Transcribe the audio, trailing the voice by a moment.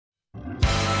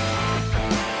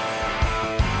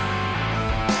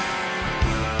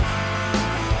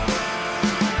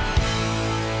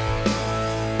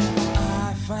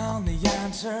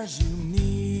answers you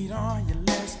need. Are you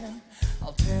listening?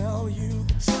 I'll tell you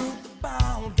the truth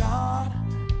about God.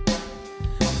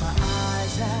 My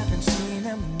eyes haven't seen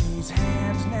him, these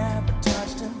hands never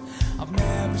touched him. I've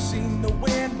never seen the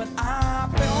wind, but I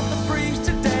felt the breeze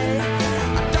today.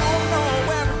 I don't know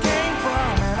where it came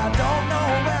from, and I don't know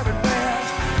where it went,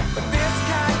 but this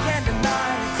guy can't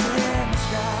deny it's in the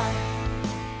sky.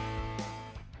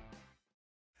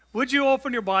 Would you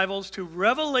open your Bibles to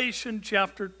Revelation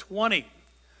chapter 20?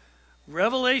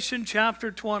 Revelation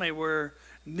chapter 20. We're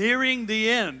nearing the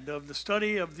end of the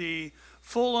study of the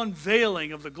full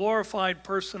unveiling of the glorified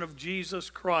person of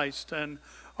Jesus Christ. And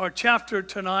our chapter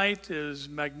tonight is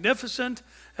magnificent,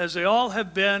 as they all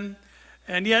have been.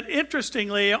 And yet,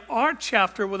 interestingly, our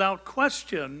chapter, without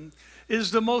question,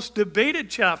 is the most debated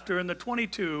chapter in the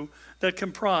 22 that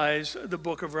comprise the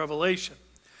book of Revelation.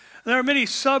 There are many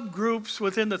subgroups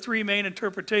within the three main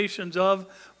interpretations of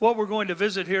what we're going to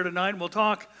visit here tonight. We'll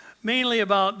talk mainly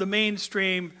about the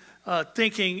mainstream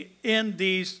thinking in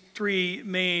these three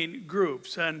main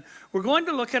groups. And we're going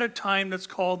to look at a time that's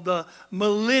called the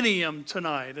millennium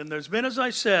tonight. And there's been, as I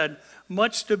said,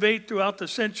 much debate throughout the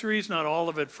centuries, not all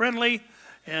of it friendly.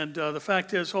 And the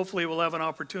fact is, hopefully we'll have an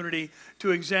opportunity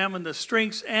to examine the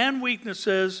strengths and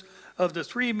weaknesses of the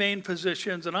three main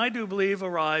positions, and I do believe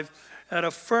arrive at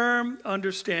a firm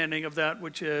understanding of that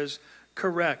which is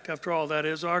correct. After all, that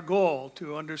is our goal,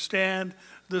 to understand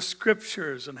the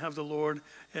Scriptures and have the Lord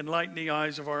enlighten the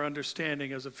eyes of our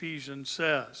understanding, as Ephesians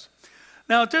says.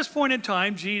 Now, at this point in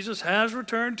time, Jesus has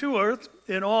returned to earth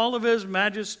in all of his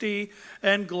majesty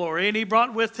and glory, and he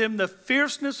brought with him the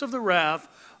fierceness of the wrath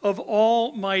of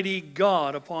Almighty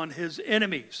God upon his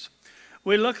enemies.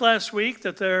 We looked last week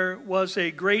that there was a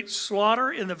great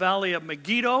slaughter in the valley of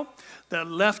Megiddo that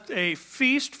left a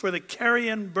feast for the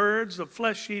carrion birds, the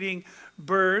flesh-eating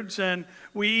birds, and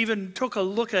we even took a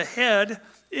look ahead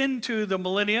into the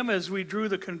millennium as we drew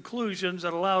the conclusions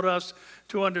that allowed us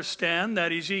to understand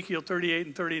that Ezekiel 38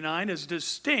 and 39 is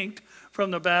distinct from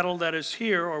the battle that is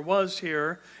here or was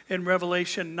here in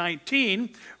Revelation 19,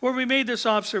 where we made this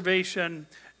observation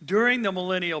during the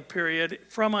millennial period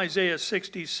from Isaiah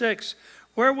 66,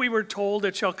 where we were told,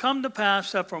 it shall come to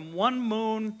pass that from one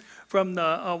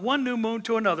new moon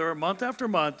to another, month after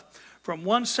month, from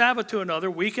one Sabbath to another,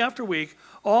 week after week,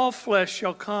 all flesh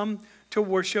shall come to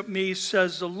worship me,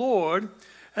 says the Lord,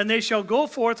 and they shall go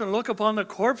forth and look upon the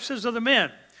corpses of the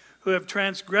men who have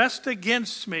transgressed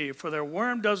against me, for their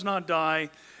worm does not die,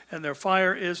 and their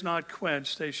fire is not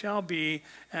quenched. They shall be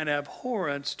an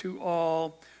abhorrence to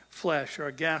all flesh, or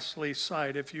a ghastly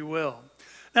sight, if you will.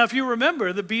 Now, if you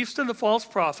remember, the beast and the false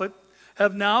prophet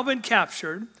have now been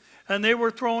captured, and they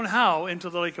were thrown how into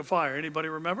the lake of fire? Anybody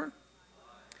remember?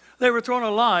 They were thrown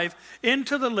alive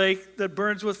into the lake that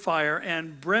burns with fire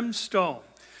and brimstone.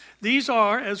 These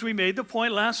are, as we made the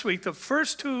point last week, the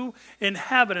first two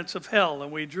inhabitants of hell,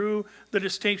 and we drew the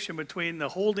distinction between the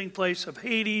holding place of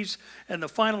Hades and the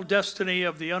final destiny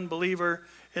of the unbeliever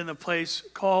in the place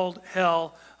called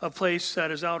hell, a place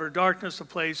that is outer darkness, a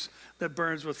place that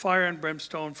burns with fire and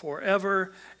brimstone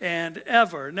forever and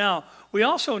ever. Now, we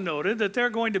also noted that they're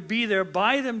going to be there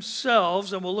by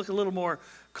themselves, and we'll look a little more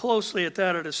closely at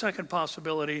that at a second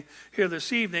possibility here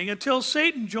this evening, until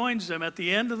Satan joins them at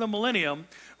the end of the millennium,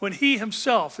 when he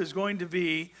himself is going to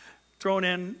be thrown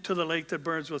into the lake that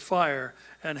burns with fire,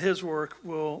 and his work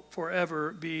will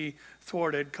forever be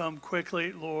thwarted. Come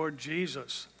quickly, Lord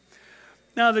Jesus.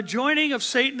 Now, the joining of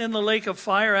Satan in the lake of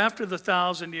fire after the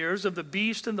 1,000 years of the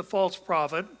beast and the false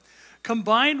prophet,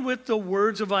 combined with the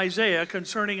words of Isaiah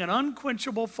concerning an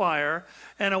unquenchable fire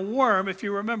and a worm. If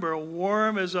you remember, a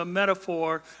worm is a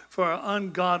metaphor for an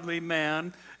ungodly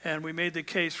man, and we made the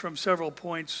case from several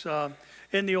points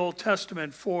in the Old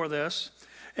Testament for this.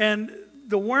 And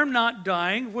the worm not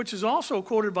dying, which is also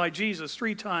quoted by Jesus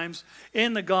 3 times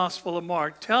in the Gospel of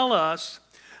Mark, tell us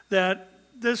that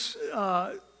this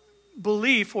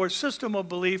belief or system of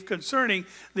belief concerning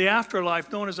the afterlife,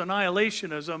 known as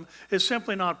annihilationism, is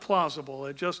simply not plausible.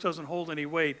 It just doesn't hold any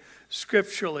weight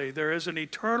scripturally. There is an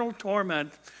eternal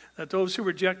torment that those who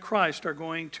reject Christ are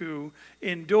going to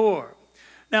endure.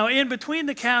 Now, in between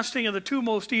the casting of the two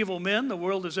most evil men the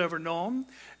world has ever known,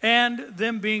 and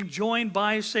them being joined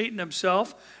by Satan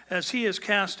himself as he is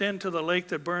cast into the lake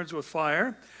that burns with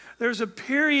fire, there's a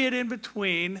period in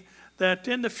between that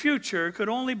in the future could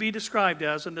only be described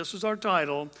as, and this is our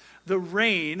title, the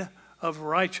reign of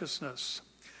righteousness.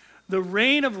 The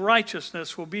reign of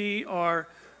righteousness will be our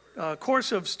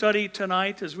course of study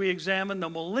tonight as we examine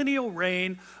the millennial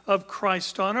reign of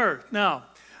Christ on earth. Now,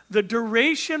 the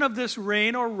duration of this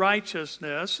reign or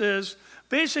righteousness is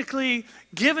basically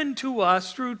given to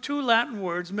us through two Latin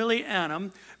words,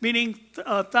 millennium, meaning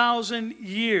 1,000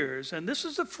 years. And this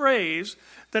is a phrase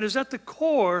that is at the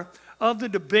core of the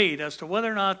debate as to whether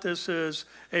or not this is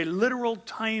a literal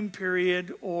time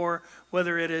period or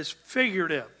whether it is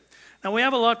figurative. Now, we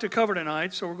have a lot to cover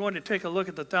tonight, so we're going to take a look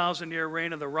at the 1,000-year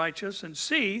reign of the righteous and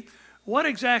see what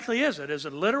exactly is it. Is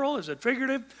it literal? Is it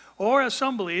figurative? Or, as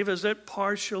some believe, is it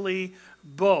partially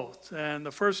both? And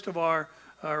the first of our,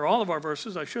 or all of our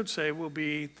verses, I should say, will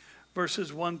be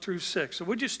verses 1 through 6. So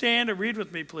would you stand and read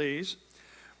with me, please?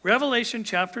 Revelation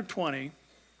chapter 20,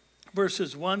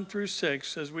 verses 1 through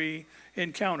 6, as we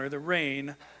encounter the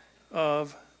reign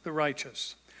of the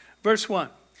righteous. Verse 1.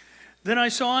 Then I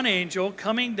saw an angel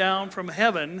coming down from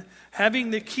heaven, having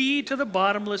the key to the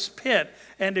bottomless pit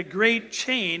and a great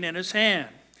chain in his hand.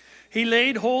 He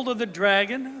laid hold of the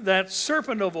dragon, that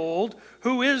serpent of old,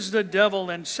 who is the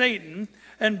devil and Satan,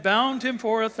 and bound him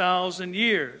for 1,000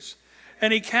 years.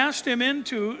 And he cast him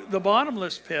into the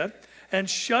bottomless pit and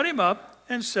shut him up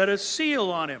and set a seal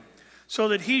on him, so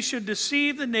that he should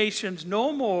deceive the nations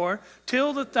no more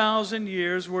till the 1,000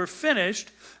 years were finished.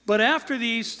 But after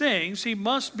these things he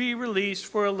must be released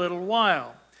for a little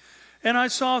while. And I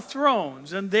saw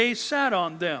thrones, and they sat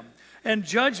on them, and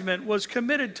judgment was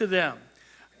committed to them.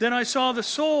 Then I saw the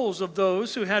souls of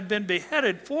those who had been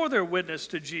beheaded for their witness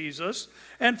to Jesus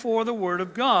and for the word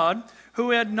of God,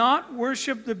 who had not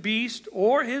worshipped the beast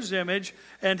or his image,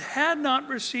 and had not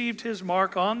received his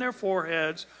mark on their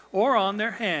foreheads or on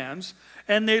their hands,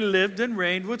 and they lived and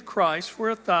reigned with Christ for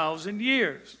 1,000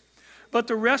 years. But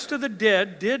the rest of the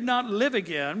dead did not live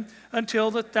again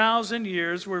until the 1,000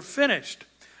 years were finished.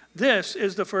 This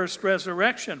is the first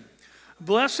resurrection.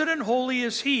 Blessed and holy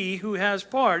is he who has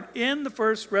part in the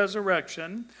first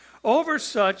resurrection. Over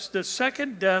such the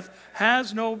second death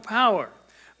has no power.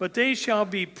 But they shall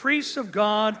be priests of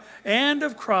God and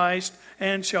of Christ,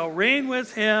 and shall reign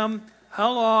with him.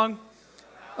 How long?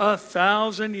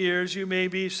 1,000 years. You may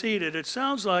be seated. It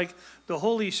sounds like the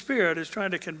Holy Spirit is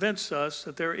trying to convince us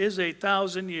that there is a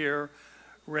 1,000-year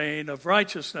reign of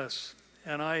righteousness.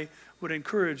 And I would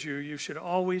encourage you, you should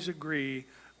always agree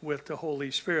with the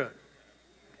Holy Spirit.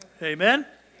 Amen?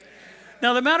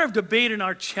 Now, the matter of debate in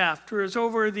our chapter is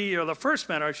over the first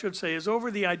matter, I should say, is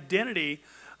over the identity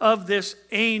of this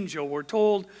angel. We're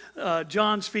told,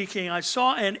 John speaking, I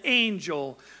saw an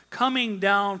angel coming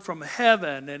down from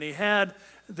heaven, and he had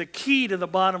the key to the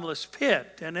bottomless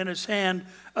pit, and in his hand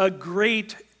a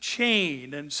great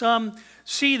chain. And some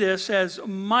see this as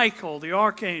Michael, the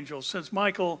archangel, since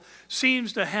Michael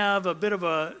seems to have a bit of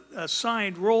a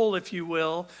assigned role, if you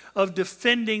will, of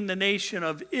defending the nation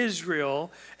of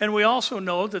Israel. And we also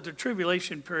know that the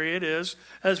tribulation period is,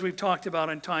 as we've talked about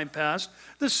in time past,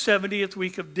 the 70th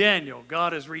week of Daniel.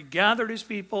 God has regathered his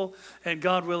people, and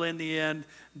God will in the end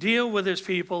deal with his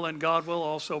people, and God will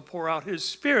also pour out his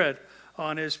Spirit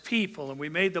on his people. And we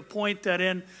made the point that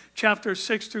in chapter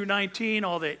 6 through 19,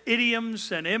 all the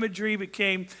idioms and imagery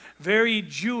became very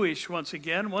Jewish once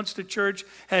again, once the church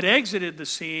had exited the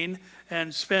scene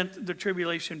and spent the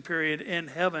tribulation period in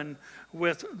heaven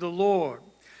with the Lord.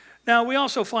 Now, we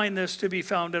also find this to be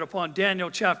founded upon Daniel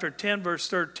chapter 10, verse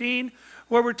 13,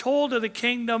 where we're told of the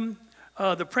kingdom,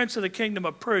 the prince of the kingdom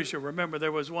of Persia. Remember,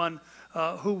 there was one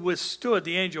who withstood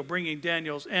the angel bringing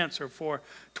Daniel's answer for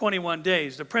 21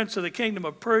 days. The prince of the kingdom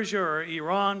of Persia, or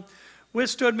Iran,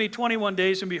 withstood me 21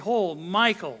 days, and behold,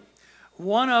 Michael,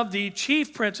 one of the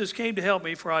chief princes, came to help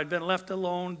me, for I had been left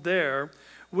alone there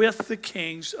with the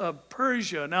kings of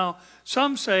Persia. Now,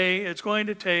 some say it's going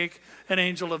to take an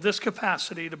angel of this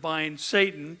capacity to bind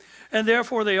Satan, and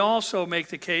therefore they also make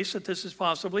the case that this is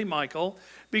possibly Michael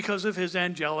because of his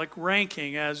angelic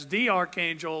ranking as the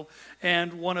archangel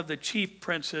and one of the chief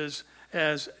princes,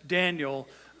 as Daniel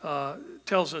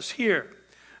tells us here.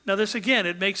 Now this again,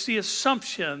 it makes the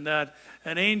assumption that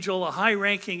an angel, a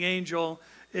high-ranking angel,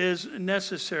 is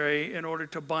necessary in order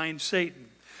to bind Satan.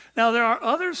 Now, there are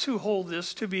others who hold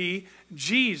this to be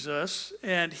Jesus,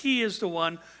 and he is the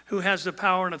one who has the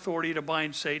power and authority to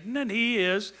bind Satan, and he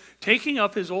is taking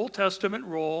up his Old Testament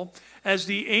role as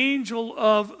the angel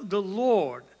of the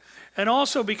Lord. And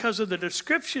also because of the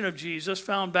description of Jesus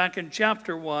found back in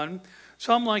chapter 1,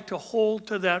 some like to hold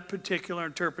to that particular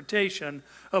interpretation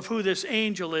of who this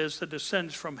angel is that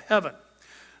descends from heaven.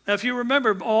 Now, if you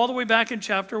remember all the way back in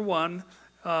chapter 1,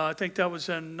 I think that was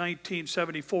in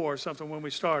 1974 or something when we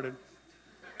started.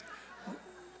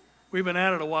 We've been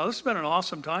at it a while. This has been an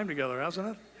awesome time together, hasn't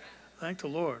it? Thank the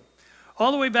Lord.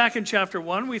 All the way back in chapter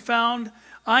 1, we found,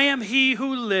 I am he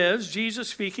who lives, Jesus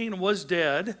speaking, and was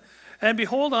dead, And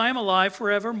behold, I am alive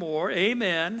forevermore.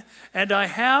 Amen. And I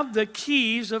have the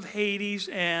keys of Hades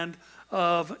and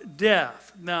of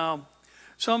death. Now,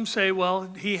 some say,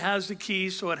 well, he has the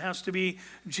keys, so it has to be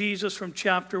Jesus from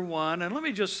chapter 1. And let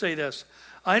me just say this.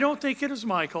 I don't think it is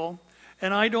Michael,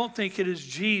 and I don't think it is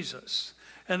Jesus.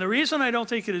 And the reason I don't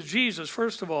think it is Jesus,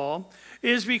 first of all,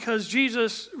 is because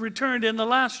Jesus returned in the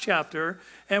last chapter,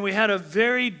 and we had a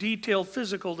very detailed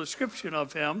physical description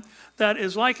of him that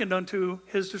is likened unto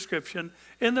his description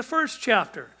in the first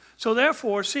chapter. So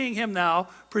therefore, seeing him now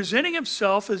presenting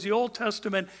himself as the Old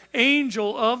Testament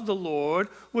angel of the Lord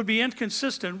would be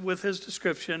inconsistent with his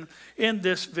description in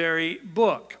this very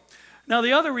book. Now,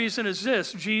 the other reason is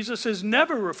this. Jesus is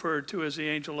never referred to as the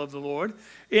angel of the Lord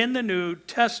in the New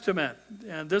Testament.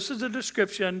 And this is a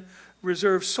description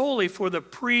reserved solely for the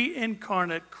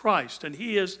pre-incarnate Christ. And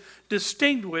he is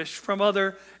distinguished from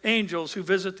other angels who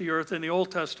visit the earth in the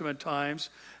Old Testament times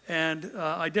and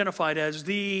identified as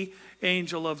the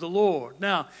angel of the Lord.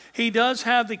 Now, he does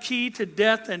have the key to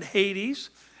death and Hades,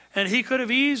 and he could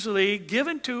have easily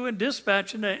given to and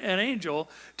dispatched an angel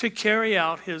to carry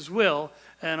out his will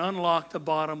and unlock the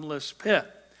bottomless pit.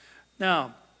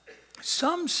 Now,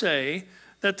 some say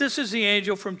that this is the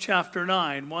angel from chapter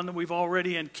 9, one that we've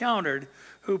already encountered,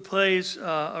 who plays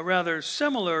a rather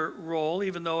similar role,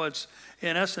 even though it's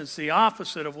in essence the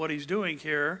opposite of what he's doing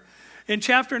here. In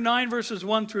chapter 9, verses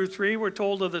 1 through 3, we're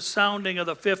told of the sounding of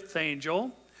the fifth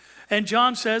angel. And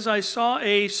John says, I saw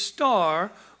a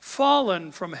star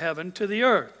fallen from heaven to the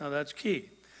earth. Now that's key.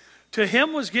 To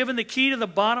him was given the key to the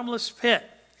bottomless pit.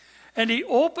 And he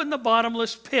opened the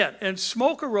bottomless pit, and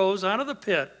smoke arose out of the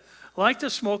pit like the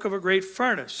smoke of a great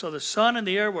furnace. So the sun and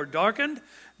the air were darkened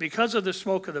because of the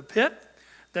smoke of the pit.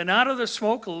 Then out of the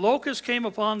smoke locusts came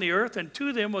upon the earth, and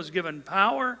to them was given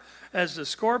power as the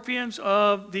scorpions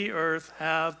of the earth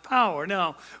have power.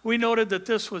 Now, we noted that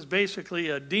this was basically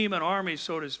a demon army,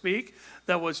 so to speak,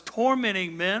 that was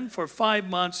tormenting men for 5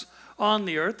 months on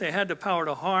the earth. They had the power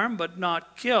to harm but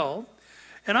not kill.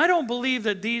 And I don't believe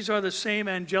that these are the same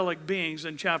angelic beings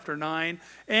in chapter 9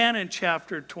 and in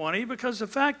chapter 20, because the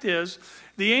fact is,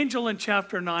 the angel in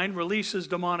chapter 9 releases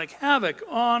demonic havoc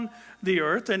on the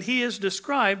earth, and he is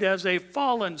described as a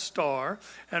fallen star.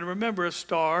 And remember, a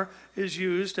star is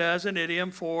used as an idiom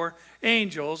for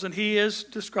angels, and he is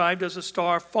described as a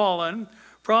star fallen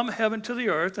from heaven to the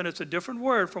earth, and it's a different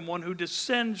word from one who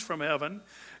descends from heaven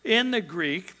in the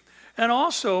Greek. And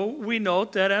also, we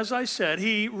note that, as I said,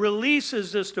 he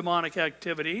releases this demonic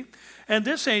activity, and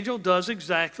this angel does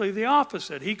exactly the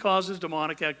opposite. He causes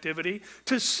demonic activity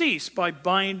to cease by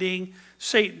binding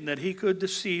Satan, that he could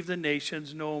deceive the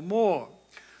nations no more.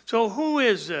 So who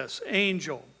is this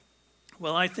angel?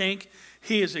 Well, I think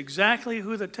he is exactly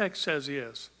who the text says he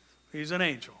is. He's an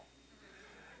angel.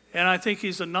 And I think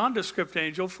he's a nondescript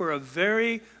angel for a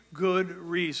very good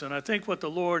reason. I think what the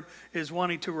Lord is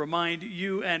wanting to remind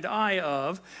you and I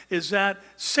of is that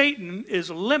Satan is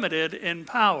limited in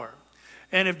power.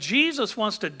 And if Jesus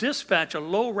wants to dispatch a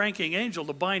low-ranking angel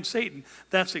to bind Satan,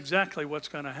 that's exactly what's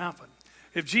going to happen.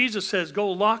 If Jesus says, go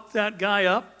lock that guy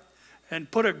up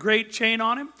and put a great chain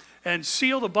on him and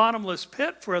seal the bottomless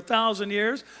pit for 1,000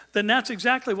 years, then that's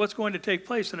exactly what's going to take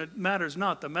place. And it matters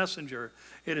not the messenger.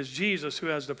 It is Jesus who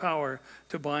has the power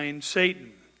to bind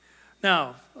Satan.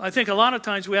 Now, I think a lot of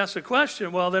times we ask the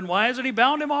question, well, then why hasn't he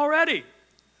bound him already?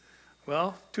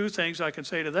 Well, two things I can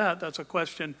say to that. That's a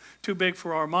question too big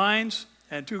for our minds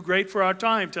and too great for our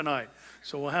time tonight.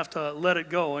 So we'll have to let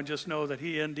it go and just know that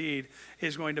he indeed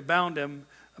is going to bind him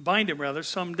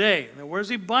someday. Now, where does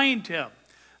he bind him?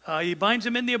 He binds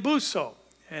him in the abuso,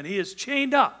 and he is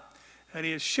chained up, and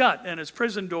he is shut, and his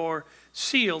prison door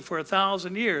sealed for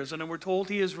 1,000 years. And then we're told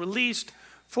he is released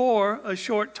for a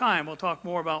short time. We'll talk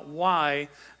more about why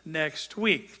next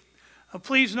week.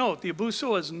 Please note, the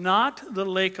abuso is not the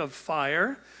lake of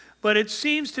fire, but it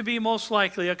seems to be most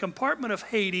likely a compartment of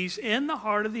Hades in the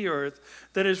heart of the earth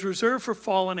that is reserved for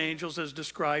fallen angels as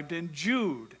described in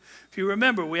Jude. If you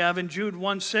remember, we have in Jude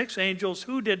 1:6, angels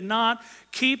who did not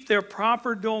keep their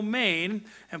proper domain,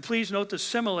 and please note the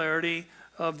similarity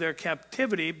of their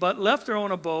captivity, but left their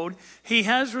own abode, he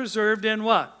has reserved in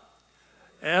what?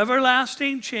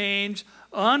 Everlasting change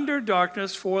under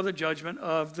darkness for the judgment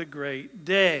of the great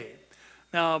day.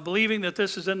 Now, believing that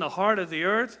this is in the heart of the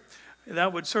earth,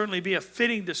 that would certainly be a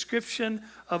fitting description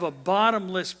of a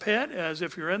bottomless pit, as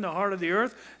if you're in the heart of the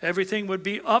earth, everything would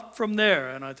be up from there.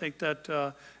 And I think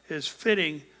that is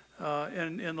fitting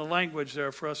in the language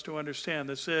there for us to understand.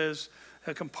 This is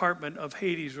a compartment of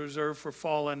Hades reserved for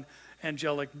fallen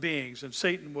angelic beings. And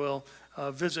Satan will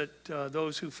visit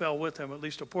those who fell with him, at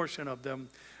least a portion of them,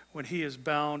 when he is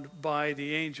bound by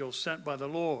the angels sent by the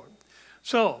Lord.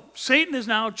 So Satan is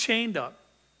now chained up.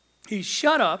 He's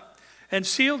shut up and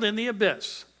sealed in the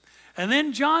abyss. And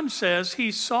then John says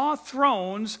he saw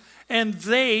thrones and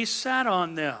they sat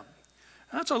on them.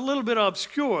 That's a little bit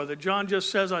obscure that John just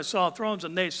says, I saw thrones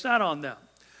and they sat on them.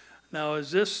 Now,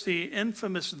 is this the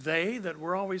infamous they that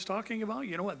we're always talking about?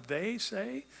 You know what they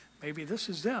say? Maybe this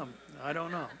is them. I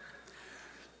don't know.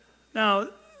 Now,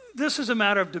 this is a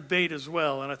matter of debate as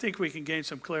well, and I think we can gain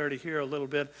some clarity here a little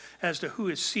bit as to who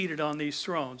is seated on these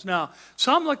thrones. Now,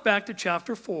 some look back to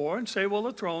chapter 4 and say, well,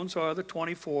 the thrones are the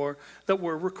 24 that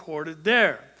were recorded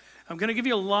there. I'm going to give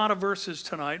you a lot of verses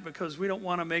tonight because we don't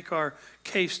want to make our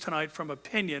case tonight from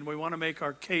opinion. We want to make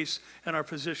our case and our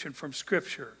position from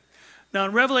Scripture. Now,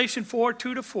 in Revelation 4,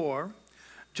 2-4,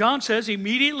 John says,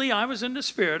 immediately I was in the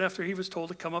Spirit, after he was told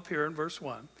to come up here in verse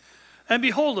 1. And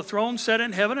behold, a throne set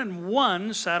in heaven, and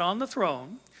one sat on the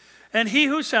throne. And he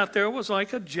who sat there was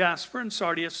like a jasper and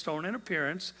sardius stone in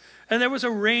appearance. And there was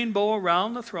a rainbow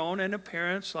around the throne in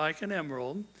appearance like an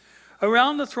emerald.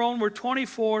 Around the throne were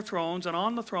 24 thrones, and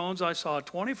on the thrones I saw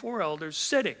 24 elders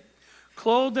sitting,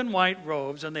 clothed in white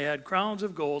robes, and they had crowns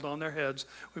of gold on their heads.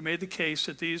 We made the case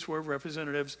that these were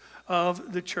representatives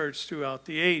of the church throughout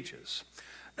the ages.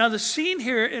 Now, the scene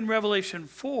here in Revelation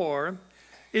 4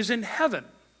 is in heaven.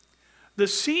 The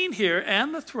scene here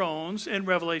and the thrones in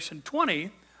Revelation 20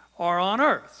 are on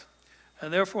earth.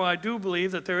 And therefore, I do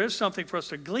believe that there is something for us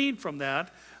to glean from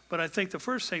that. But I think the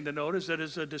first thing to note is that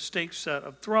it's a distinct set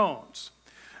of thrones.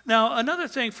 Now, another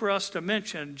thing for us to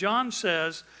mention, John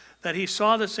says that he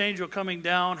saw this angel coming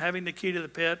down, having the key to the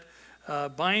pit,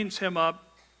 binds him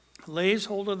up, lays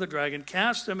hold of the dragon,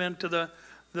 casts him into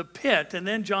the pit. And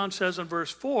then John says in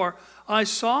verse 4, I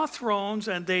saw thrones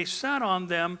and they sat on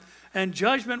them, and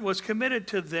judgment was committed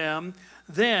to them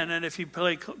then. And if you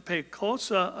pay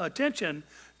close attention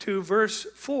to verse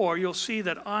 4, you'll see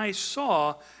that I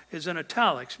saw is in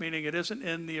italics, meaning it isn't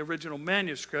in the original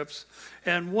manuscripts.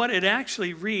 And what it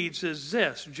actually reads is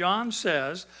this. John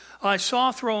says, I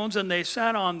saw thrones and they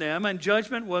sat on them, and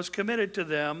judgment was committed to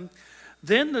them.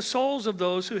 Then the souls of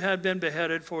those who had been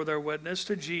beheaded for their witness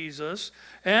to Jesus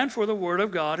and for the word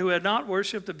of God, who had not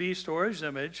worshipped the beast or his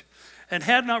image, and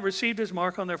had not received his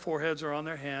mark on their foreheads or on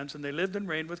their hands, and they lived and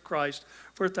reigned with Christ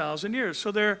for 1,000 years.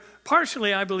 So they're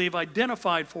partially, I believe,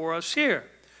 identified for us here.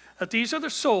 That these are the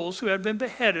souls who had been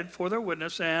beheaded for their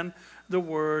witness and the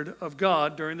word of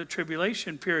God during the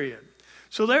tribulation period.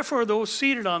 So therefore, those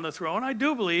seated on the throne, I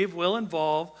do believe, will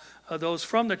involve those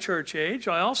from the church age.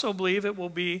 I also believe it will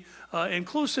be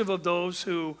inclusive of those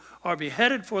who are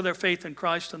beheaded for their faith in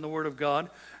Christ and the word of God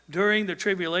during the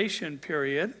tribulation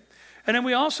period. And then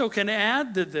we also can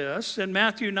add to this in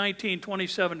Matthew 19,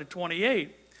 27-28,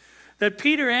 that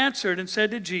Peter answered and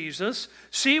said to Jesus,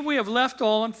 see, we have left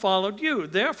all and followed you.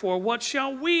 Therefore, what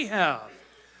shall we have?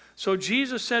 So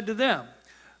Jesus said to them,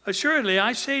 assuredly,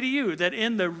 I say to you that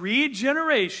in the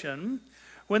regeneration,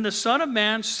 when the Son of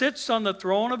Man sits on the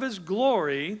throne of his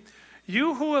glory,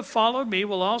 you who have followed me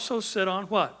will also sit on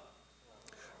what?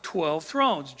 12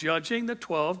 thrones, judging the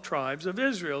 12 tribes of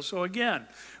Israel. So again,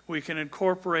 we can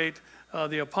incorporate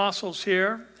the apostles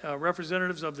here,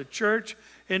 representatives of the church,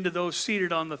 into those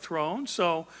seated on the throne.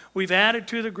 So we've added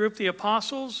to the group the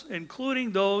apostles,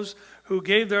 including those who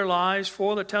gave their lives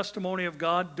for the testimony of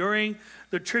God during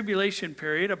the tribulation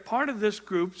period, a part of this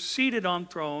group seated on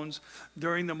thrones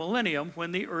during the millennium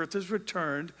when the earth is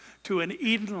returned to an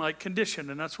Eden-like condition.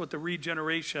 And that's what the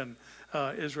regeneration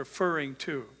is referring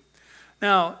to.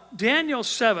 Now, Daniel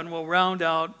 7 will round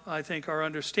out, I think, our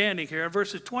understanding here in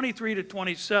verses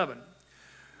 23-27,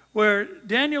 where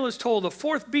Daniel is told the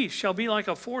fourth beast shall be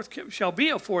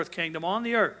a fourth kingdom on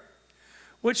the earth,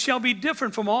 which shall be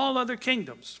different from all other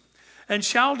kingdoms, and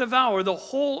shall devour the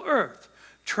whole earth,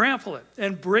 trample it,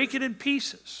 and break it in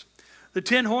pieces. The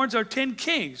 10 horns are 10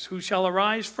 kings who shall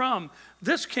arise from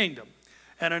this kingdom,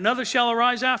 and another shall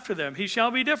arise after them. He shall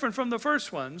be different from the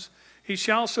first ones. He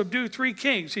shall subdue 3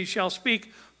 kings. He shall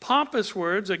speak pompous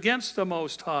words against the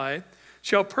Most High,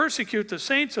 shall persecute the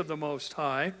saints of the Most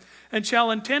High, and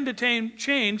shall intend to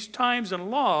change times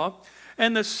and law,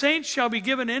 and the saints shall be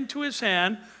given into his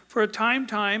hand for a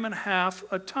time and half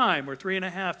a time, or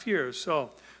 3.5 years. So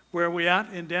where are we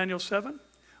at in Daniel 7?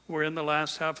 We're in the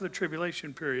last half of the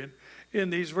tribulation period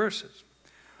in these verses.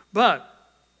 But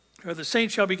the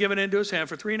saints shall be given into his hand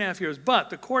for 3.5 years. But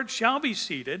the court shall be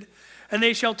seated, and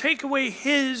they shall take away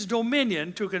his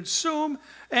dominion to consume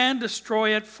and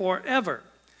destroy it forever.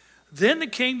 Then the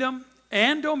kingdom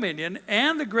and dominion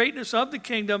and the greatness of the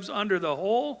kingdoms under the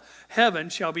whole heaven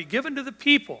shall be given to the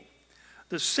people,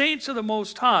 the saints of the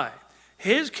Most High.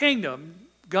 His kingdom,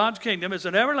 God's kingdom is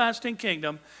an everlasting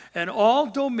kingdom, and all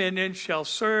dominion shall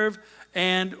serve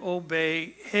and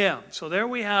obey him. So there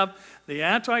we have the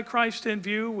Antichrist in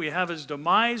view. We have his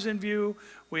demise in view.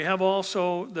 We have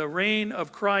also the reign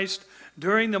of Christ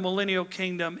during the millennial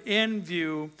kingdom in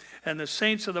view, and the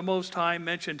saints of the Most High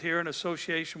mentioned here in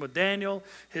association with Daniel,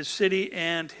 his city,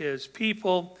 and his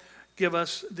people give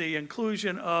us the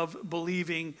inclusion of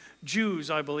believing Jews,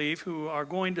 I believe, who are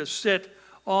going to sit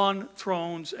on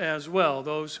thrones as well,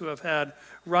 those who have had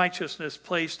righteousness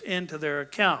placed into their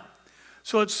account.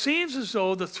 So it seems as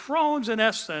though the thrones, in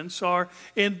essence, are,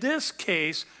 in this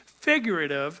case,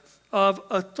 figurative of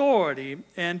authority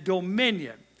and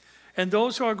dominion. And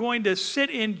those who are going to sit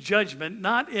in judgment,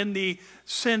 not in the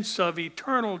sense of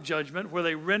eternal judgment, where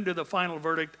they render the final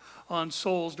verdict on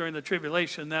souls during the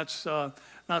tribulation. That's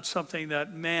not something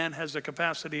that man has the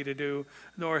capacity to do,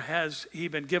 nor has he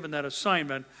been given that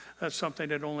assignment. That's something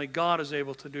that only God is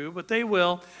able to do. But they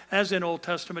will, as in Old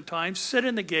Testament times, sit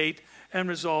in the gate and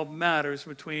resolve matters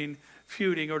between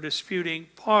feuding or disputing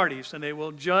parties. And they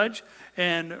will judge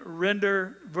and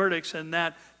render verdicts in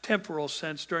that temporal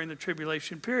sense during the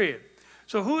tribulation period.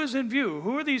 So who is in view?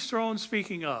 Who are these thrones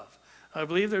speaking of? I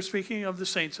believe they're speaking of the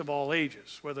saints of all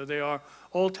ages, whether they are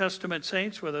Old Testament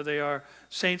saints, whether they are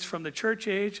saints from the church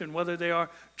age, and whether they are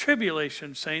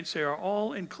tribulation saints. They are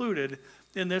all included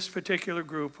in this particular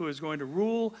group who is going to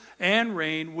rule and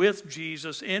reign with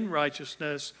Jesus in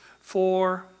righteousness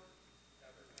for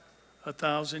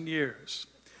 1,000 years.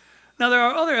 Now, there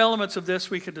are other elements of this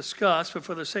we could discuss, but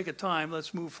for the sake of time,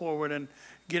 let's move forward and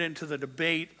get into the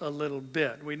debate a little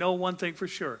bit. We know one thing for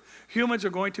sure. Humans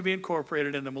are going to be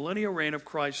incorporated in the millennial reign of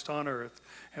Christ on earth,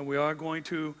 and we are going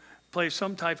to play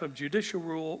some type of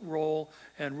judicial role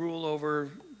and rule over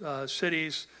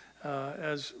cities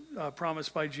as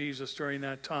promised by Jesus during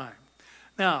that time.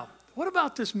 Now, what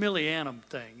about this millennium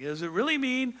thing? Does it really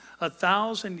mean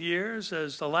 1,000 years,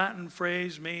 as the Latin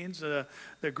phrase means? The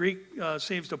Greek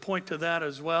seems to point to that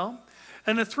as well.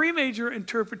 And the three major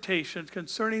interpretations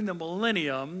concerning the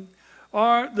millennium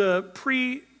are the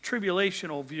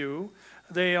pre-tribulational view.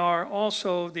 They are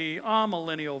also the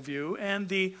amillennial view and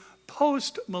the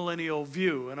post-millennial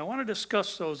view. And I want to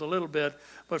discuss those a little bit,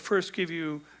 but first give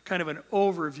you kind of an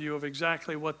overview of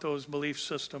exactly what those belief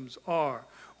systems are,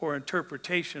 or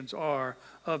interpretations are,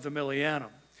 of the millennium.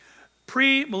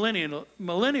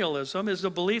 Premillennialism is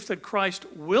the belief that Christ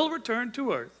will return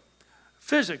to earth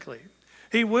physically.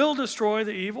 He will destroy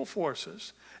the evil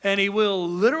forces, and he will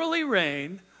literally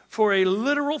reign for a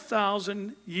literal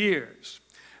 1,000 years.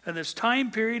 And this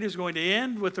time period is going to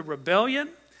end with the rebellion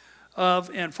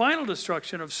and final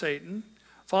destruction of Satan,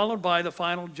 followed by the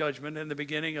final judgment and the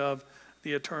beginning of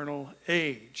the eternal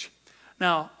age.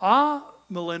 Now,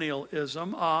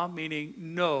 amillennialism, meaning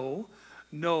no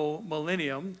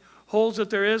millennium, holds that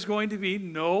there is going to be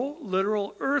no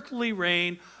literal earthly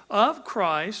reign of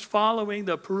Christ following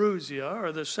the parousia,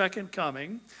 or the second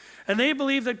coming. And they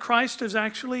believe that Christ is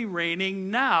actually reigning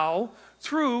now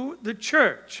through the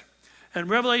church. And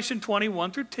Revelation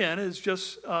 21 through 10 is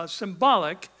just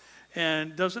symbolic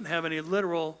and doesn't have any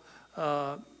literal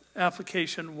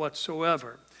application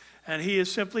whatsoever. And he is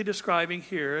simply describing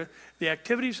here the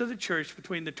activities of the church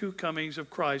between the two comings of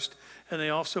Christ, and they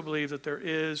also believe that there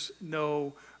is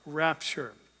no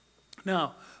rapture.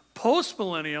 Now,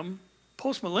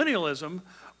 postmillennialism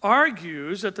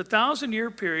argues that the 1,000-year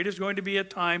period is going to be a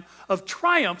time of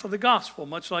triumph of the gospel,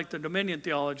 much like the dominion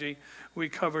theology we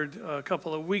covered a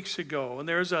couple of weeks ago. And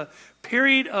there's a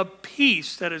period of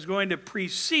peace that is going to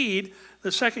precede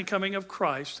the second coming of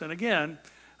Christ. And again,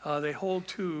 they hold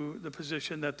to the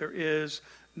position that there is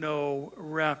no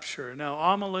rapture. Now,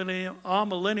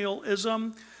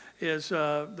 amillennialism is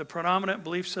the predominant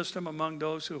belief system among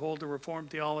those who hold the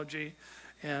Reformed theology,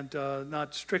 and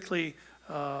not strictly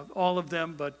all of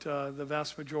them, but the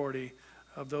vast majority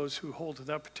of those who hold to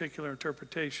that particular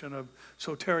interpretation of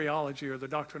soteriology, or the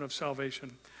doctrine of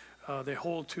salvation. They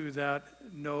hold to that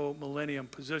no millennium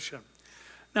position.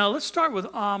 Now, let's start with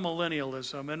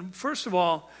amillennialism. And first of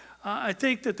all, I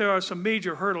think that there are some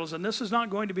major hurdles, and this is not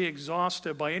going to be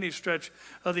exhaustive by any stretch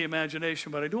of the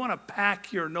imagination, but I do want to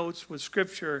pack your notes with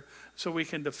Scripture so we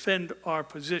can defend our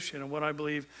position and what I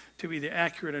believe to be the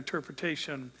accurate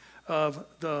interpretation of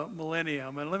the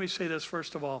millennium. And let me say this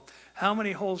first of all. How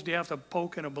many holes do you have to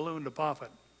poke in a balloon to pop it?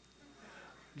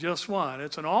 Just one.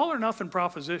 It's an all or nothing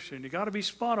proposition. You got to be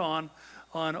spot on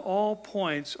all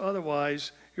points,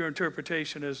 otherwise your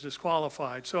interpretation is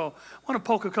disqualified. So I want to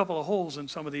poke a couple of holes in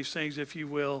some of these things, if you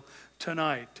will,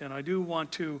 tonight. And I do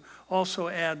want to also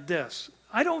add this.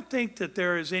 I don't think that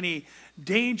there is any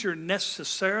danger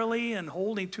necessarily in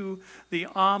holding to the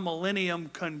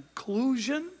amillennium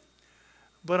conclusion,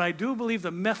 but I do believe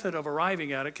the method of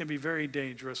arriving at it can be very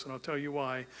dangerous, and I'll tell you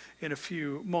why in a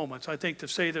few moments. I think to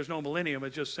say there's no millennium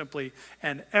is just simply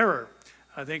an error.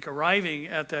 I think arriving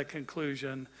at that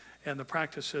conclusion and the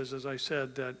practices, as I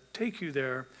said, that take you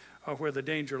there are where the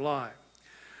danger lies.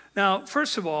 Now,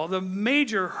 first of all, the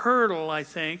major hurdle, I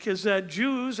think, is that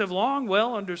Jews have long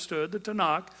well understood the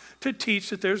Tanakh to teach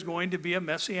that there's going to be a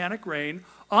messianic reign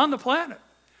on the planet.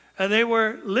 And they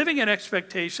were living in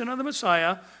expectation of the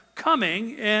Messiah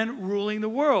coming and ruling the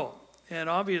world. And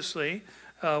obviously,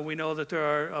 we know that there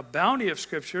are a bounty of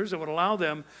scriptures that would allow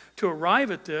them to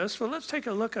arrive at this. But let's take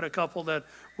a look at a couple that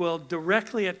will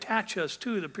directly attach us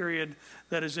to the period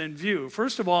that is in view.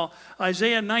 First of all,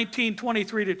 Isaiah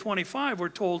 19:23-25, we're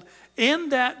told, in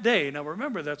that day. Now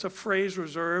remember, that's a phrase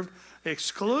reserved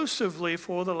exclusively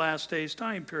for the last days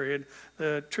time period,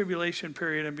 the tribulation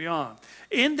period and beyond.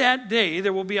 In that day,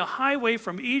 there will be a highway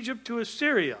from Egypt to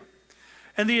Assyria.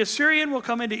 And the Assyrian will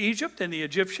come into Egypt, and the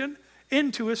Egyptian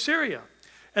into Assyria.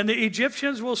 And the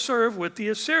Egyptians will serve with the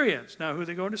Assyrians. Now, who are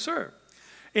they going to serve?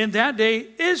 In that day,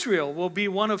 Israel will be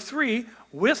one of three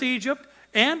with Egypt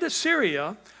and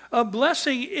Assyria, a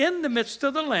blessing in the midst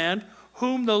of the land,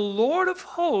 whom the Lord of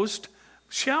hosts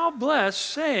shall bless,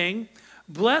 saying,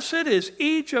 blessed is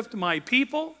Egypt my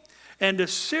people, and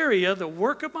Assyria the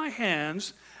work of my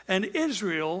hands, and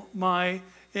Israel my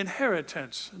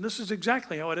inheritance. And this is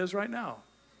exactly how it is right now.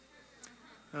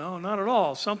 No, not at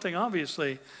all. Something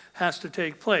obviously has to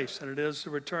take place, and it is the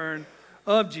return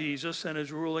of Jesus and his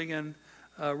ruling and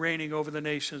reigning over the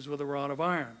nations with a rod of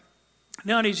iron.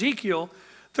 Now in Ezekiel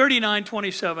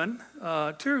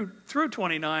 39:27 through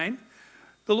 29,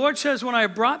 the Lord says, when I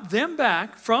brought them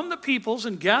back from the peoples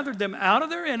and gathered them out of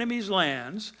their enemies'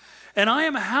 lands, and I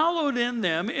am hallowed in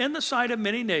them in the sight of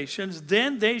many nations,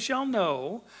 then they shall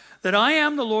know that I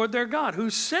am the Lord their God,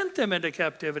 who sent them into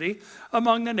captivity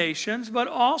among the nations, but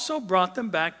also brought them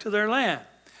back to their land,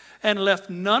 and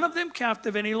left none of them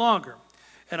captive any longer.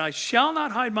 And I shall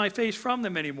not hide my face from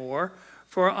them anymore,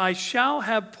 for I shall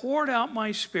have poured out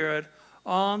my spirit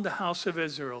on the house of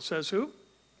Israel. Says who?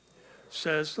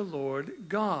 Says the Lord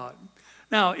God.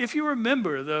 Now, if you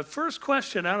remember, the first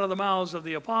question out of the mouths of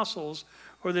the apostles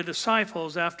or the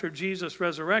disciples after Jesus'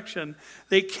 resurrection,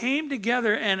 they came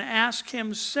together and asked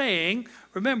him, saying,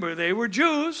 remember, they were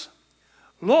Jews,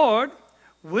 Lord,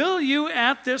 will you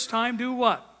at this time do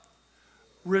what?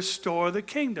 Restore the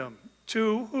kingdom.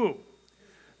 To who?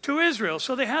 To Israel.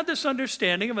 So they had this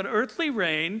understanding of an earthly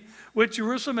reign with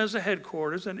Jerusalem as the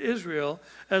headquarters and Israel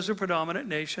as the predominant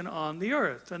nation on the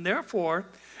earth. And therefore,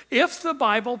 if the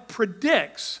Bible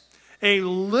predicts a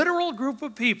literal group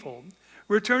of people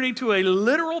returning to a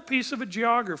literal piece of a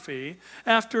geography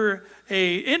after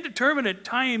an indeterminate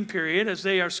time period as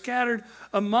they are scattered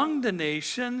among the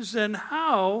nations, then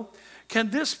how can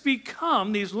this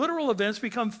become, these literal events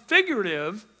become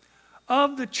figurative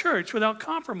of the church without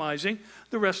compromising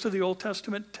the rest of the Old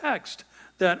Testament text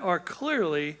that are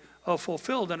clearly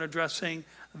fulfilled and addressing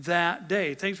that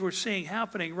day? Things we're seeing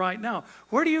happening right now.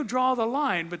 Where do you draw the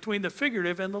line between the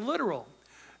figurative and the literal?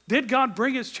 Did God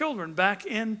bring his children back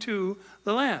into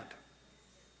the land?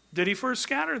 Did he first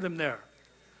scatter them there?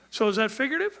 So is that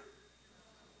figurative?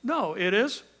 No, it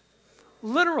is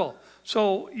literal.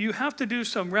 So you have to do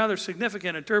some rather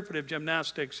significant interpretive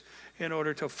gymnastics in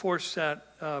order to force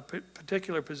that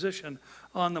particular position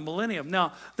on the millennium.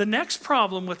 Now, the next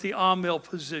problem with the Amil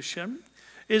position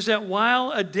is that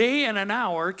while a day and an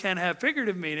hour can have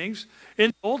figurative meanings, in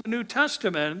the Old and New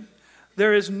Testament,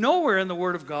 there is nowhere in the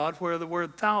Word of God where the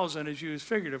word thousand is used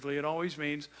figuratively. It always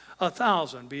means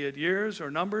 1,000, be it years or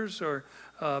numbers or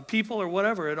people or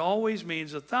whatever. It always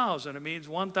means 1,000. It means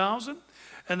 1,000.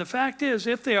 And the fact is,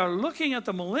 if they are looking at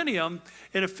the millennium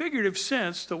in a figurative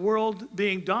sense, the world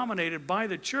being dominated by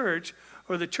the church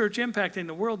or the church impacting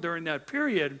the world during that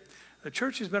period, the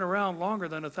church has been around longer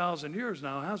than 1,000 years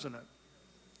now, hasn't it?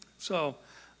 So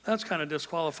that's kind of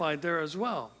disqualified there as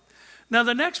well. Now,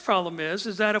 the next problem is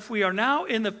that if we are now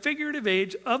in the figurative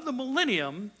age of the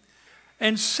millennium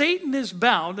and Satan is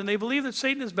bound, and they believe that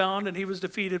Satan is bound and he was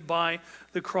defeated by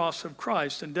the cross of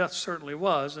Christ, and death certainly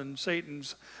was, and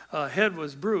Satan's head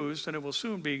was bruised, and it will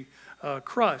soon be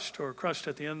crushed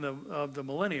at the end of the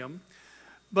millennium.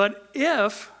 But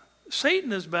if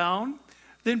Satan is bound,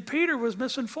 then Peter was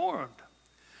misinformed.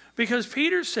 Because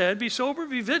Peter said, be sober,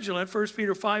 be vigilant, 1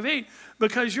 Peter 5:8,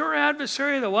 because your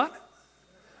adversary, the what?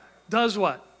 Does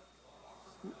what?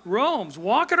 Roams,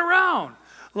 walking around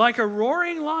like a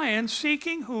roaring lion,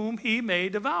 seeking whom he may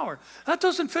devour. That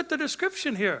doesn't fit the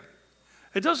description here.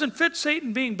 It doesn't fit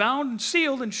Satan being bound and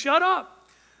sealed and shut up.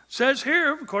 It says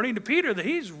here, according to Peter, that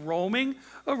he's roaming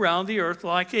around the earth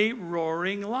like a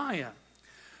roaring lion.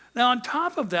 Now, on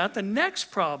top of that, the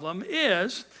next problem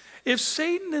is, if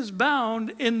Satan is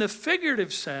bound in the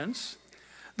figurative sense,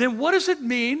 then what does it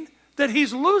mean that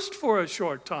he's loosed for a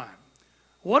short time?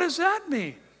 What does that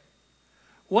mean?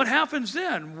 What happens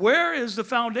then? Where is the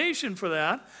foundation for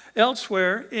that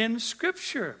elsewhere in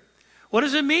Scripture? What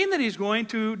does it mean that he's going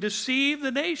to deceive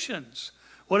the nations?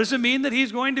 What does it mean that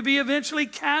he's going to be eventually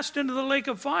cast into the lake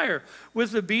of fire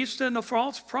with the beast and the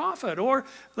false prophet? Or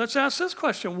let's ask this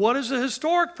question: what is the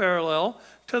historic parallel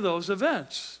to those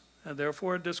events? And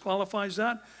therefore it disqualifies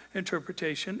that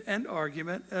interpretation and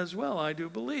argument as well, I do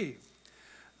believe.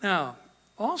 Now,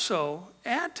 also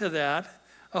add to that,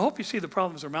 I hope you see the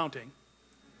problems are mounting.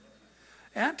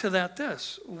 Add to that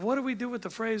this: what do we do with the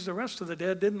phrase, the rest of the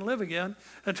dead didn't live again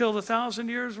until the 1,000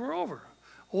 years were over?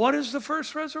 What is the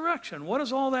first resurrection? What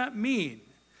does all that mean?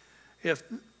 If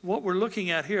what we're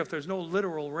looking at here, if there's no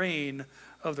literal reign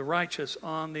of the righteous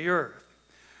on the earth.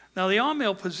 Now, the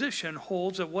Amiel position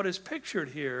holds that what is pictured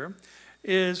here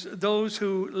is those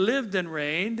who lived and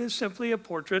reigned is simply a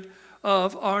portrait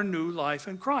of our new life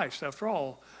in Christ. After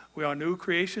all, we are new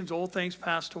creations, old things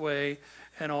passed away,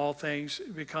 and all things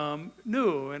become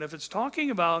new. And if it's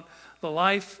talking about the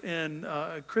life in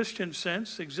a Christian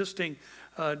sense existing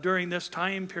during this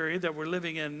time period that we're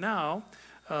living in now,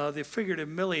 the figurative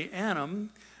millennium,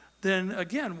 then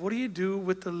again, what do you do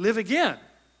with the live again?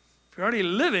 If you're already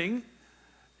living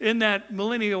in that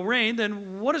millennial reign,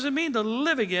 then what does it mean to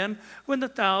live again when the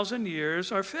 1,000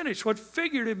 years are finished? What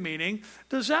figurative meaning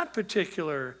does that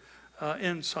particular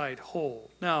insight hold?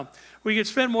 Now, we could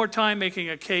spend more time making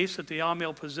a case that the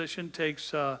Amiel position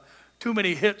takes too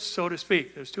many hits, so to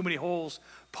speak. There's too many holes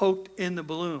poked in the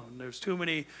balloon. There's too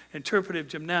many interpretive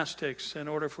gymnastics in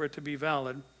order for it to be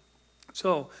valid.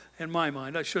 So, in my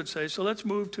mind, I should say, so let's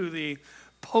move to the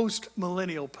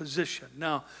post-millennial position.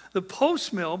 Now, the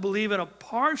post-mill believe in a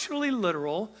partially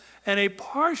literal and a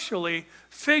partially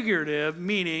figurative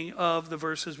meaning of the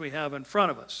verses we have in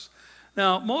front of us.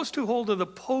 Now, most who hold to the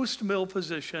post-mill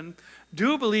position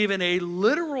do believe in a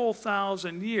literal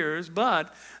 1,000 years,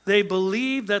 but they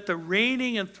believe that the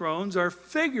reigning and thrones are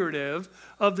figurative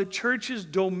of the church's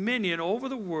dominion over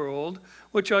the world,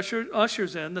 which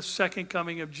ushers in the second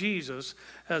coming of Jesus,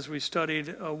 as we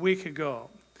studied a week ago.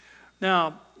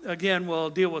 Now, again, we'll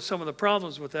deal with some of the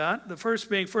problems with that. The first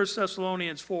being 1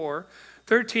 Thessalonians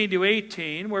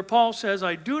 4:13-18, where Paul says,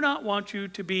 I do not want you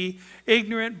to be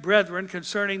ignorant, brethren,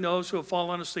 concerning those who have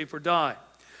fallen asleep or died,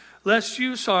 lest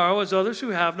you sorrow as others who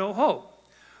have no hope.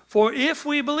 For if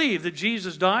we believe that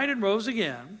Jesus died and rose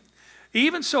again,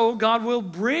 even so God will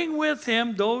bring with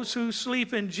him those who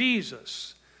sleep in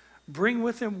Jesus. Bring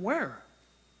with him where?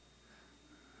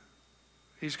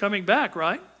 He's coming back,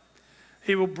 right?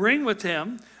 He will bring with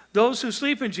him those who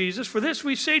sleep in Jesus. For this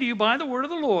we say to you by the word of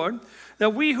the Lord,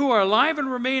 that we who are alive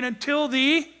and remain until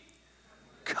the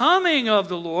coming of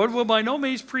the Lord will by no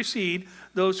means precede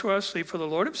those who are asleep. For the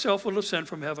Lord himself will descend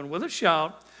from heaven with a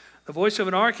shout, the voice of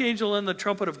an archangel, and the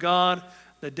trumpet of God.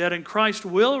 The dead in Christ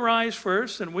will rise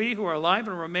first, and we who are alive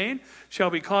and remain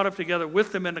shall be caught up together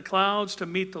with them in the clouds to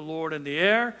meet the Lord in the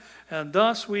air, and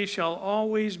thus we shall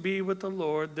always be with the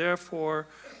Lord. Therefore,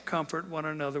 comfort one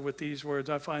another with these words.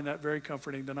 I find that very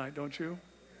comforting tonight, don't you?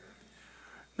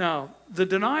 Now, the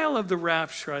denial of the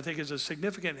rapture, I think, is a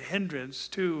significant hindrance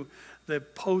to the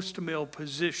post-mill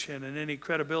position and any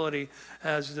credibility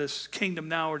as this kingdom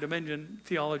now or dominion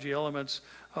theology elements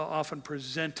often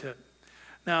present it.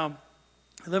 Now,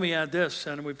 let me add this,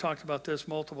 and we've talked about this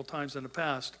multiple times in the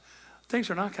past.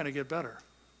 Things are not going to get better.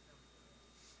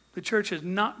 The church is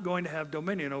not going to have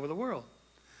dominion over the world.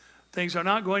 Things are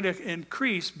not going to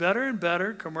increase better and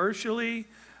better commercially,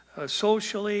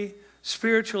 socially,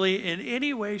 spiritually, in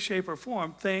any way, shape, or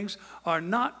form. Things are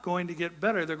not going to get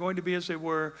better. They're going to be as they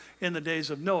were in the days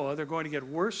of Noah. They're going to get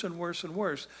worse and worse and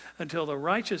worse until the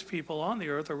righteous people on the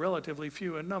earth are relatively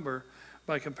few in number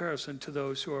by comparison to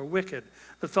those who are wicked.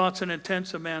 The thoughts and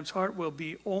intents of man's heart will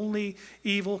be only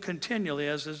evil continually,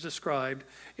 as is described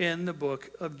in the book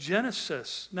of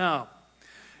Genesis. Now,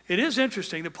 it is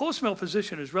interesting. The post-mill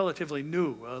position is relatively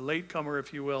new, a latecomer,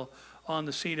 if you will, on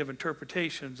the scene of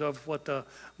interpretations of what the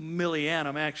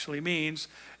millennium actually means.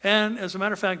 And as a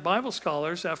matter of fact, Bible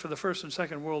scholars, after the First and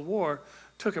Second World War,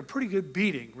 took a pretty good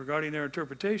beating regarding their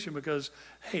interpretation because,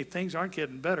 hey, things aren't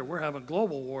getting better. We're having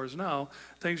global wars now.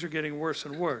 Things are getting worse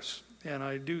and worse. And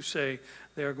I do say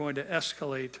they are going to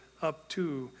escalate up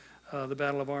to the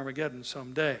Battle of Armageddon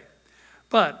someday.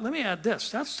 But let me add this.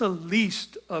 That's the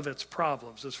least of its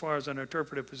problems as far as an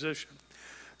interpretive position.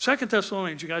 2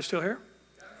 Thessalonians, you guys still here?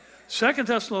 2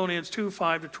 Thessalonians 2,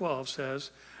 5 to 12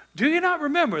 says, do you not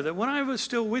remember that when I was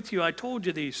still with you, I told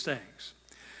you these things?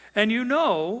 And you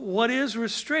know what is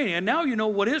restraining, and now you know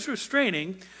what is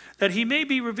restraining, that he may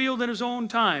be revealed in his own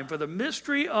time. For the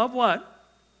mystery of what?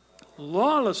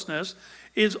 Lawlessness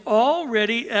is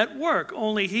already at work.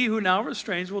 Only he who now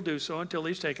restrains will do so until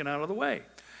he's taken out of the way.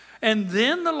 And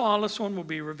then the lawless one will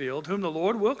be revealed, whom the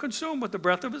Lord will consume with the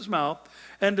breath of his mouth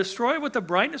and destroy with the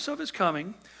brightness of his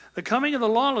coming. The coming of the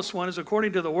lawless one is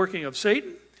according to the working of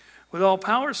Satan, with all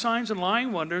power, signs, and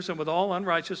lying wonders, and with all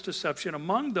unrighteous deception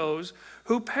among those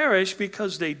who perish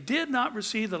because they did not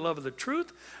receive the love of the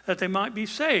truth, that they might be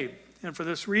saved. And for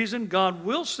this reason, God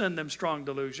will send them strong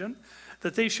delusion,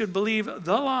 that they should believe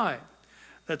the lie,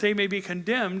 that they may be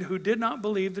condemned who did not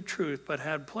believe the truth, but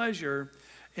had pleasure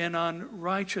in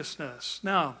unrighteousness.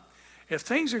 Now, if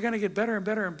things are going to get better and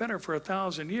better and better for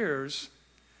 1,000 years,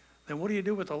 then what do you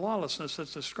do with the lawlessness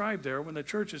that's described there when the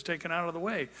church is taken out of the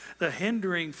way? The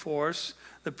hindering force,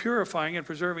 the purifying and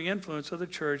preserving influence of the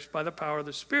church by the power of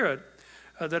the Spirit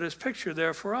that is pictured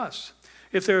there for us.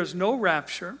 If there is no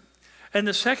rapture, and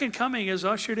the second coming is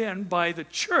ushered in by the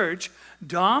church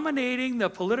dominating the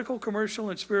political, commercial,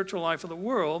 and spiritual life of the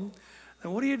world,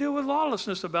 then what do you do with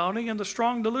lawlessness abounding and the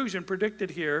strong delusion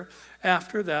predicted here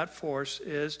after that force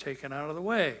is taken out of the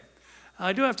way?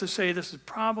 I do have to say this is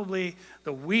probably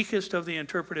the weakest of the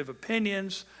interpretive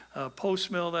opinions,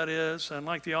 post-mill that is, and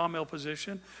like the all-mill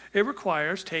position, it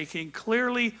requires taking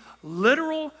clearly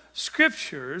literal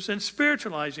scriptures and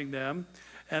spiritualizing them.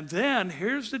 And then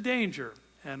here's the danger.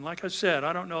 And like I said,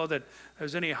 I don't know that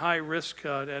there's any high risk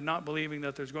at not believing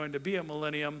that there's going to be a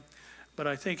millennium, but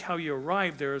I think how you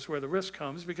arrive there is where the risk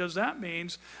comes, because that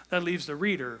means that leaves the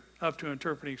reader up to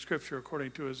interpreting Scripture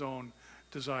according to his own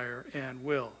desire and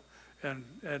will. And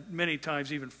many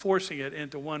times even forcing it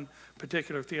into one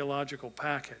particular theological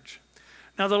package.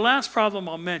 Now, the last problem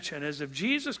I'll mention is if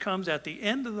Jesus comes at the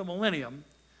end of the millennium,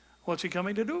 what's he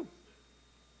coming to do?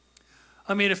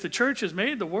 I mean, if the church has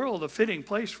made the world a fitting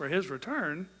place for his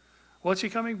return, what's he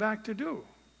coming back to do?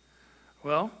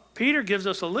 Well, Peter gives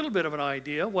us a little bit of an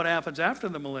idea what happens after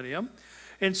the millennium.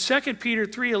 In 2 Peter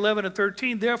 3, 11 and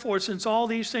 13, therefore, since all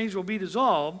these things will be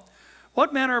dissolved,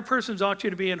 what manner of persons ought you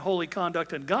to be in holy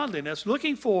conduct and godliness,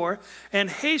 looking for and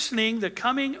hastening the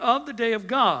coming of the day of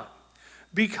God,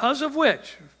 because of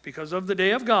which, because of the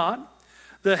day of God,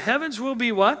 the heavens will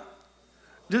be what?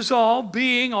 Dissolved,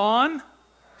 being on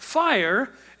fire,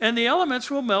 and the elements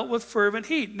will melt with fervent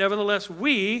heat. Nevertheless,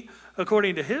 we,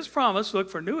 according to his promise, look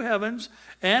for new heavens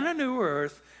and a new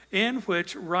earth in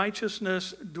which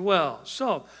righteousness dwells.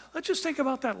 So let's just think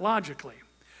about that logically.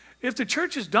 If the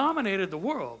church has dominated the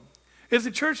world, if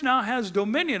the church now has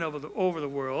dominion over the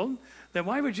world, then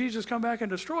why would Jesus come back and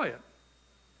destroy it?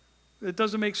 It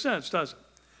doesn't make sense, does it?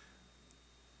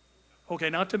 Okay,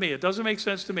 not to me. It doesn't make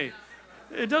sense to me.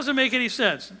 It doesn't make any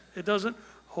sense. It doesn't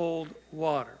hold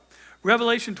water.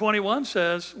 Revelation 21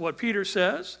 says what Peter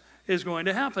says is going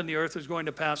to happen. The earth is going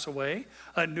to pass away.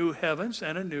 A new heavens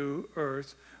and a new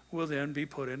earth will then be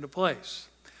put into place.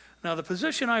 Now, the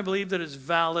position I believe that is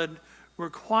valid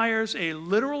requires a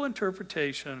literal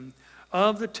interpretation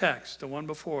of the text, the one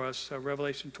before us,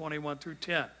 Revelation 21 through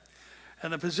 10.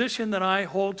 And the position that I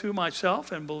hold to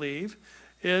myself and believe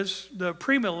is the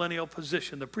premillennial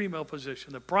position, the premill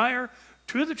position, the prior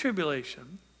to the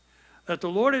tribulation, that the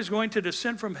Lord is going to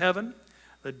descend from heaven.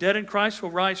 The dead in Christ will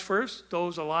rise first.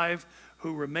 Those alive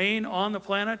who remain on the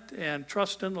planet and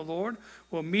trust in the Lord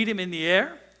will meet him in the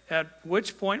air, at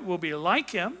which point we'll be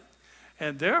like him,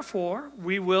 and therefore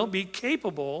we will be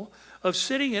capable of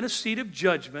sitting in a seat of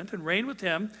judgment and reign with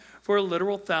him for a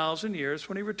literal 1,000 years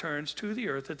when he returns to the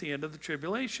earth at the end of the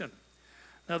tribulation.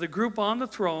 Now, the group on the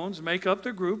thrones make up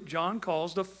the group John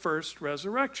calls the first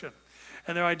resurrection.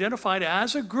 And they're identified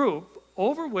as a group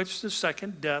over which the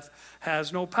second death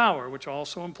has no power, which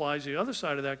also implies the other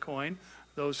side of that coin,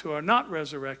 those who are not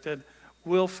resurrected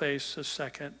will face the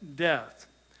second death.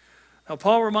 Now,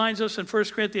 Paul reminds us in 1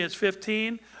 Corinthians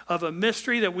 15 of a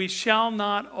mystery that we shall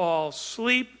not all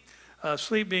sleep,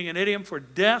 sleep being an idiom for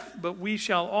death, but we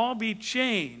shall all be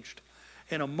changed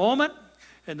in a moment,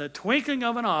 in the twinkling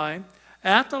of an eye,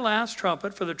 at the last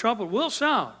trumpet, for the trumpet will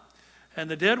sound, and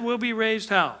the dead will be raised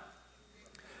how?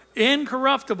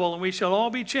 Incorruptible, and we shall all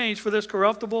be changed, for this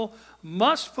corruptible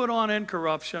must put on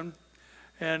incorruption,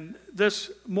 and this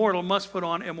mortal must put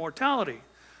on immortality.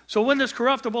 So when this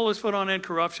corruptible is put on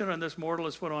incorruption, and this mortal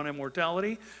is put on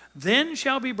immortality, then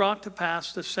shall be brought to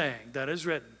pass the saying that is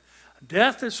written,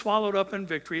 death is swallowed up in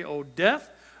victory. O death,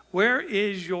 where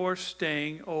is your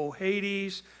sting? O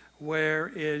Hades,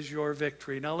 where is your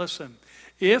victory? Now listen,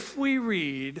 if we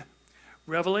read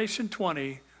Revelation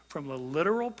 20 from the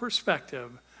literal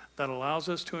perspective, that allows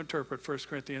us to interpret 1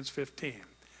 Corinthians 15.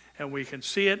 And we can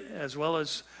see it as well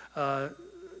as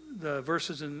the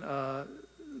verses in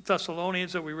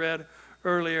Thessalonians that we read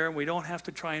earlier, and we don't have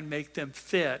to try and make them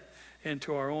fit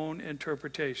into our own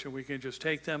interpretation. We can just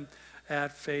take them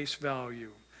at face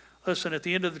value. Listen, at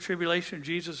the end of the tribulation,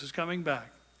 Jesus is coming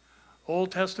back.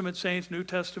 Old Testament saints, New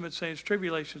Testament saints,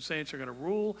 tribulation saints are going to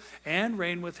rule and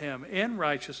reign with him in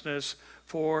righteousness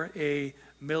for a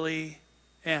millennium.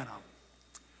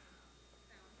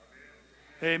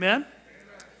 Amen?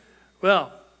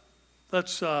 Well,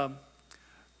 let's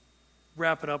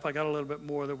wrap it up. I got a little bit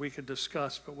more that we could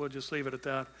discuss, but we'll just leave it at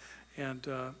that. And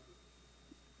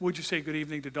would you say good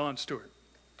evening to Don Stewart?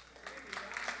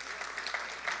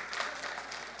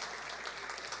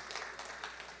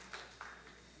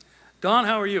 Don,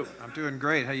 how are you? I'm doing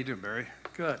great. How you doing, Barry?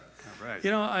 Good. All right.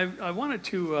 You know, I wanted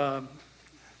to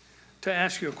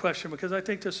ask you a question because I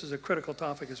think this is a critical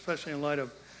topic, especially in light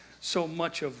of so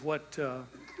much of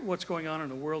what's going on in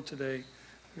the world today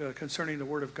concerning the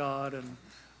Word of God and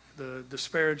the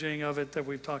disparaging of it that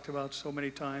we've talked about so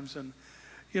many times. And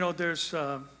there's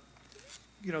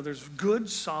good,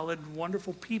 solid,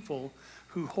 wonderful people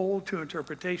who hold to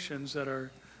interpretations that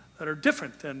are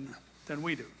different than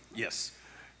we do. Yes.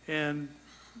 And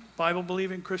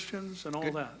Bible-believing Christians and all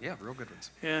Good. that. Yeah, real good ones.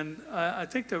 And I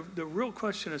think the real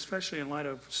question, especially in light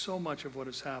of so much of what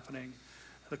is happening,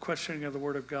 the questioning of the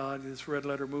Word of God, this red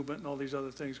letter movement and all these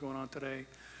other things going on today,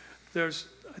 I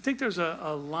think there's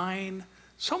a line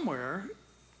somewhere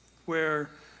where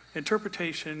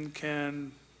interpretation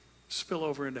can spill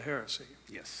over into heresy.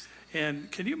 Yes. And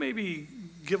can you maybe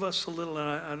give us a little,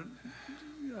 and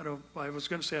I was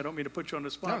going to say I don't mean to put you on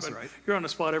the spot, That's but right. You're on the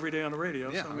spot every day on the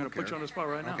radio, Yeah, so I'm going to put you on the spot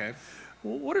right now. Okay.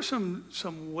 Well, what are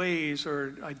some ways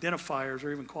or identifiers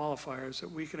or even qualifiers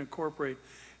that we can incorporate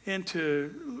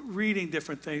into reading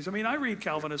different things? I mean, I read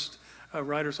Calvinist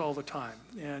writers all the time,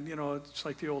 and it's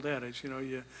like the old adage,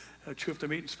 you chew up the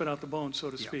meat and spit out the bones, so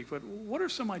to speak. But what are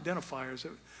some identifiers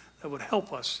that would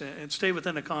help us and stay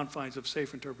within the confines of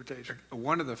safe interpretation?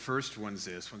 One of the first ones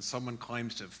is when someone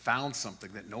claims to have found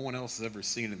something that no one else has ever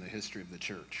seen in the history of the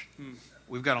church.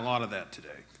 We've got a lot of that today.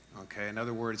 Okay, in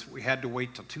other words, we had to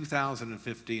wait till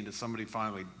 2015 until somebody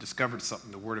finally discovered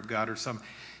something, the Word of God, or some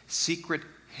secret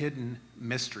hidden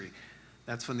mystery.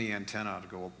 That's when the antenna ought to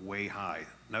go up way high.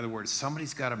 In other words,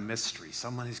 somebody's got a mystery.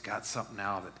 Somebody's got something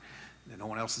now that no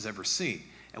one else has ever seen.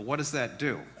 And what does that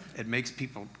do? It makes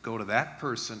people go to that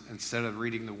person instead of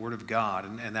reading the Word of God,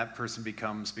 and that person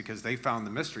becomes, because they found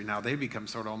the mystery, now they become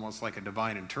sort of almost like a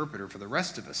divine interpreter for the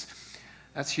rest of us.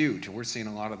 That's huge, and we're seeing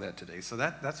a lot of that today. So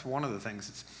that's one of the things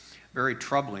that's very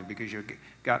troubling, because you've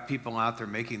got people out there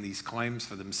making these claims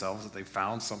for themselves that they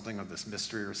found something of this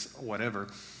mystery or whatever,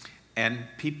 and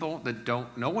people that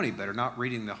don't know any better, not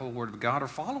reading the whole Word of God, are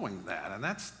following that, and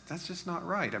that's just not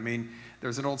right. I mean,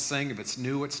 there's an old saying, if it's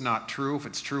new, it's not true. If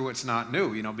it's true, it's not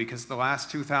new, because the last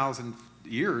 2,000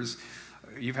 years,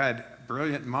 you've had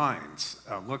brilliant minds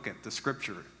look at the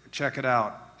Scripture, check it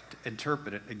out,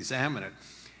 interpret it, examine it,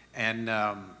 and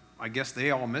I guess they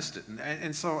all missed it.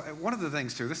 And so one of the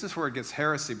things, too, this is where it gets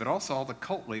heresy, but also all the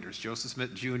cult leaders, Joseph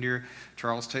Smith Jr.,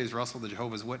 Charles Taze Russell, the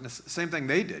Jehovah's Witness, same thing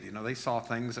they did. They saw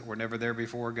things that were never there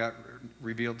before, got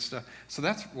revealed stuff. So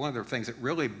that's one of the things that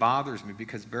really bothers me,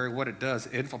 because, Barry, what it does,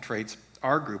 it infiltrates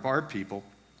our group, our people,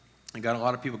 and got a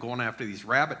lot of people going after these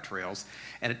rabbit trails,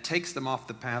 and it takes them off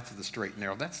the path of the straight and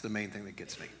narrow. That's the main thing that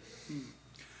gets me.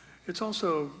 It's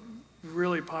also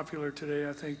really popular today,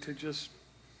 I think,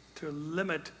 to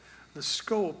limit the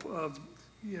scope of,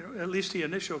 at least the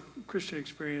initial Christian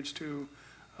experience to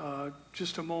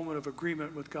just a moment of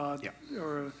agreement with God,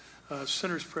 or a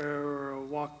sinner's prayer, or a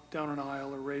walk down an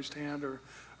aisle, or raised hand, or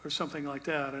something like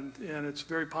that. And it's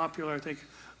very popular. I think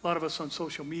a lot of us on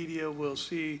social media will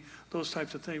see those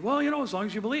types of things. Well, as long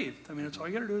as you believe. I mean, it's all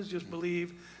you got to do is just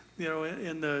believe,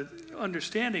 in the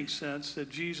understanding sense that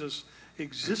Jesus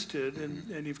existed,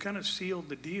 and you've kind of sealed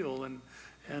the deal. And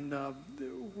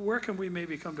where can we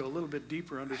maybe come to a little bit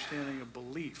deeper understanding of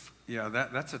belief? Yeah,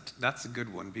 that's a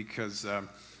good one, because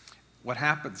what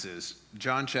happens is,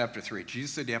 John chapter 3,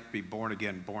 Jesus said you have to be born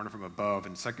again, born from above.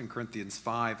 And 2 Corinthians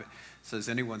 5 says,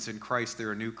 anyone's in Christ,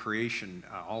 they're a new creation.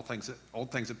 Old things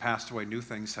have passed away, new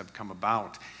things have come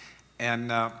about.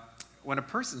 And when a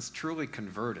person's truly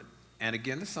converted, and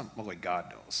again, this is something only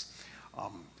God knows,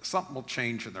 something will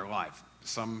change in their life.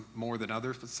 Some more than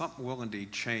others, but something will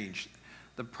indeed change.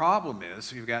 The problem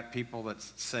is, you've got people that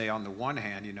say, on the one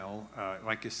hand,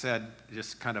 like you said,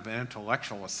 just kind of an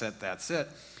intellectual set, that's it.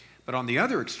 But on the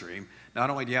other extreme, not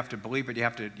only do you have to believe, but you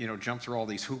have to, jump through all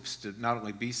these hoops to not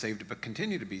only be saved, but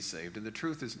continue to be saved. And the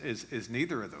truth is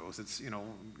neither of those. It's,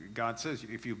 God says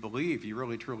if you believe, you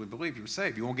really truly believe, you're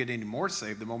saved. You won't get any more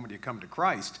saved the moment you come to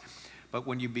Christ. But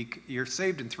when you're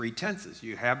saved in 3 tenses.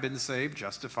 You have been saved,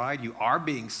 justified. You are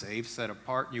being saved, set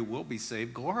apart. And you will be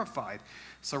saved, glorified.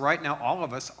 So right now, all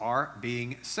of us are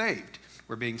being saved.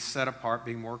 We're being set apart,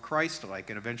 being more Christ-like,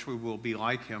 and eventually we'll be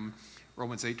like him,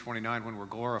 Romans 8:29, when we're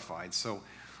glorified. So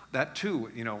that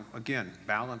too, again,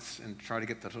 balance and try to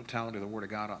get the totality of the Word of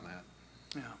God on that.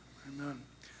 Yeah, amen.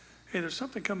 Hey, there's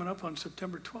something coming up on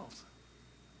September 12th.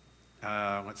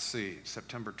 Let's see,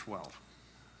 September 12th.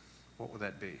 What would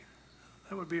that be?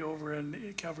 That would be over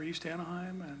in Calvary East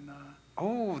Anaheim. And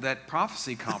oh, that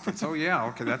prophecy conference. Oh, yeah.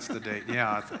 Okay, that's the date.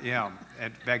 Yeah, yeah.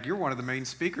 In fact, you're one of the main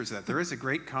speakers at that. There is a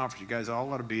great conference. You guys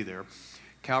all ought to be there.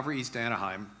 Calvary East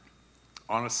Anaheim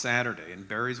on a Saturday, and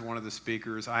Barry's one of the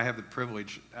speakers. I have the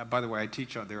privilege. By the way, I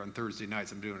teach out there on Thursday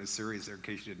nights. I'm doing a series there, in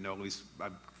case you didn't know, at least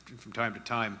from time to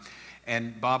time.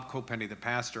 And Bob Copenny, the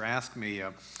pastor, asked me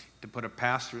to put a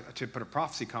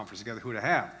prophecy conference together, who to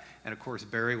have. And of course,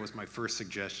 Barry was my first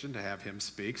suggestion to have him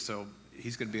speak. So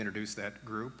he's going to be introduced to that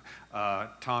group.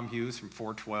 Tom Hughes from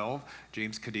 412,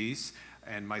 James Cadiz,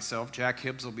 and myself. Jack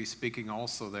Hibbs will be speaking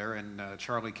also there, and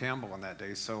Charlie Campbell on that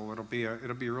day. So it'll be a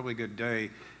really good day.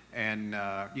 And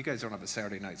you guys don't have a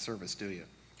Saturday night service, do you?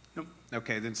 Nope.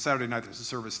 Okay, then Saturday night there's a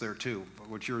service there too,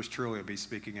 which yours truly will be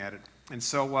speaking at it. And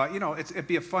so, it'd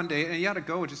be a fun day, and you ought to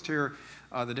go just hear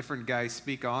the different guys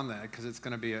speak on that, because it's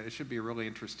going to be it should be a really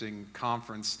interesting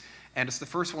conference, and it's the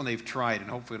first one they've tried, and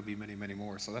hopefully it'll be many, many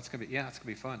more. So it's going to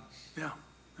be fun. Yeah,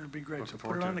 that'd be great. Looking So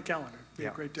put it on the calendar. It'd be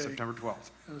yeah, a great day. September 12th.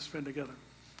 To spend together.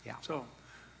 Yeah. So,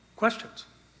 questions?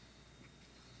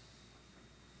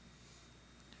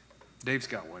 Dave's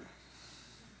got one.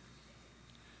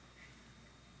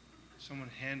 Someone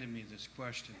handed me this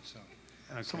question, so.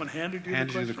 Okay. Someone handed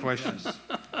you the question? Yes.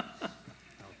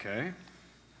 Okay.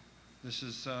 This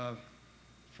is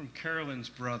from Carolyn's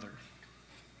brother.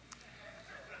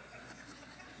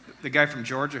 The guy from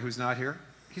Georgia who's not here?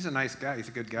 He's a nice guy. He's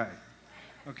a good guy.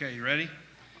 Okay, you ready?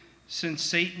 Since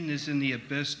Satan is in the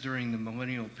abyss during the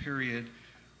millennial period,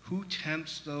 who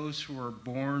tempts those who are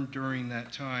born during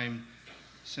that time,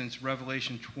 since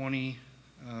Revelation 20,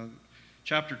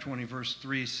 chapter 20, verse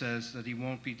 3 says that he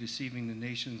won't be deceiving the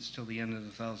nations till the end of the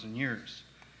 1,000 years.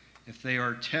 If they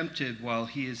are tempted while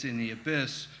he is in the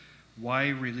abyss, why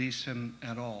release him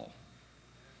at all?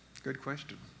 Good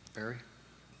question. Barry?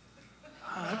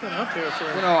 I've been up there for...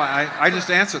 Well, no, I just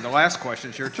answered the last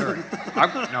question. It's your turn.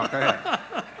 No, go ahead.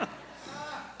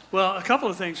 Well, a couple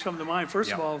of things come to mind.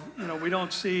 First of Yeah. all, we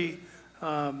don't see,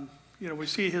 we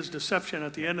see his deception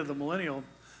at the end of the millennial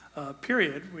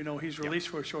period. We know he's released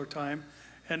for a short time.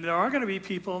 And there are going to be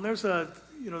people, and this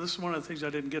is one of the things I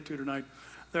didn't get to tonight.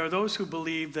 There are those who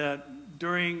believe that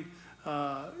during,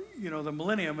 the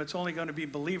millennium, it's only going to be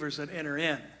believers that enter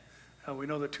in. We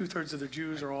know that 2/3 of the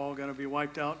Jews are all going to be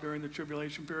wiped out during the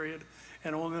tribulation period,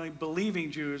 and only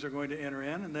believing Jews are going to enter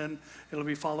in, and then it'll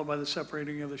be followed by the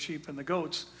separating of the sheep and the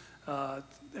goats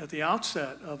at the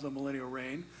outset of the millennial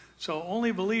reign. So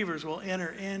only believers will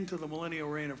enter into the millennial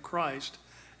reign of Christ,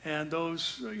 and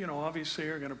those, obviously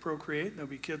are going to procreate, and there'll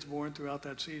be kids born throughout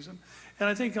that season. And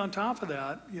I think on top of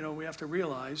that, we have to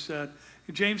realize that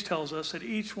James tells us that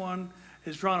each one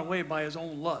is drawn away by his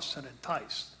own lusts and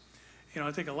enticed. I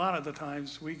think a lot of the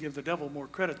times we give the devil more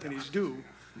credit than he's due,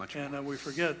 and we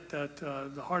forget that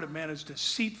the heart of man is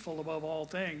deceitful above all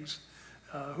things.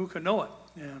 Who can know it?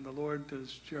 And the Lord,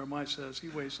 as Jeremiah says, he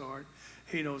weighs the heart.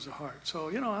 He knows the heart. So,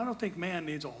 I don't think man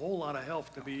needs a whole lot of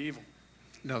help to be evil.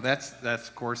 No, that's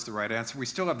of course the right answer. We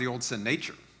still have the old sin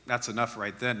nature. That's enough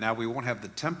right then. Now we won't have the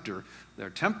tempter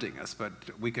there tempting us, but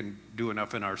we can do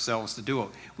enough in ourselves to do it.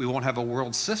 We won't have a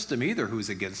world system either who's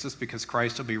against us, because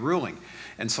Christ will be ruling.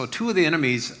 And so two of the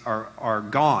enemies are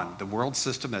gone. The world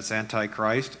system, that's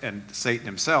Antichrist, and Satan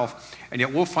himself. And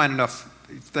yet we'll find enough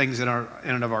things in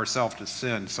and of ourselves to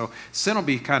sin. So sin will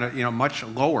be kind of much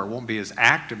lower. It won't be as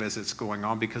active as it's going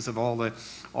on because of all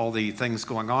the things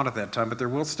going on at that time. But there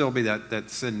will still be that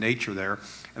sin nature there,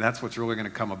 and that's what's really going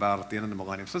to come about at the end of the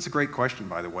millennium. So it's a great question,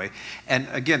 by the way. And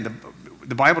again,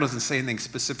 the Bible doesn't say anything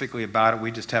specifically about it.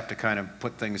 We just have to kind of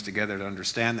put things together to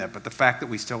understand that. But the fact that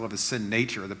we still have a sin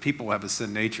nature, the people have a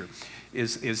sin nature,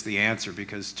 is the answer,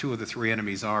 because two of the three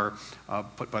enemies are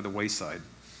put by the wayside.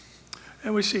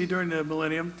 And we see during the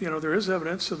millennium, there is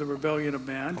evidence of the rebellion of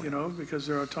man, because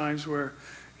there are times where,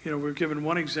 we're given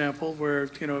one example where,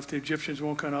 if the Egyptians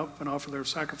won't come up and offer their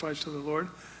sacrifice to the Lord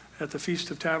at the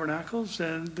Feast of Tabernacles,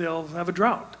 then they'll have a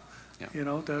drought,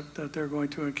 that they're going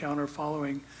to encounter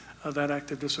following that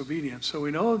act of disobedience. So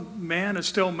we know man is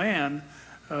still man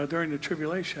during the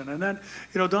tribulation. And then,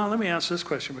 Don, let me ask this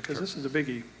question, because this is a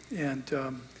biggie. And,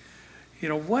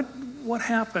 what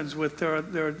happens with there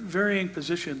are varying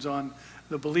positions on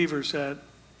the believers that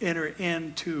enter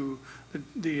into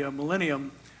the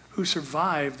millennium who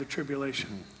survive the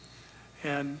tribulation?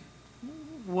 And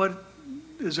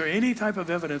is there any type of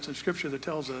evidence in Scripture that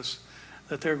tells us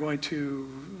that they're going to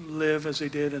live as they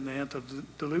did in the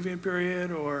antediluvian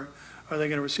period, or are they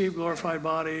going to receive glorified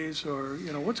bodies, or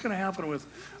what's going to happen with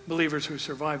believers who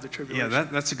survive the tribulation? Yeah,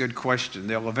 that's a good question.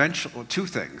 They'll eventually, two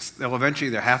things. They'll eventually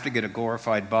either have to get a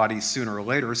glorified body sooner or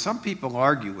later. Some people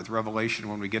argue with Revelation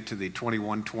when we get to the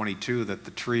 21-22 that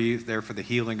the tree there for the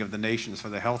healing of the nations, for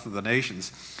the health of the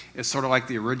nations, is sort of like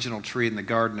the original tree in the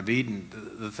Garden of Eden.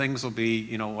 The things will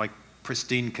be, like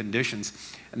pristine conditions,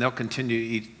 and they'll continue to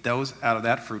eat those out of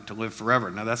that fruit to live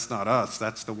forever. Now, that's not us.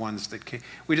 That's the ones that came.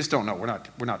 We just don't know.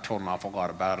 We're not told an awful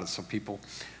lot about it, so people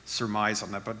surmise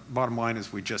on that. But bottom line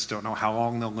is we just don't know how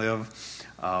long they'll live,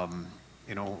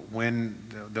 when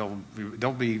they'll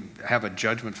have a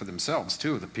judgment for themselves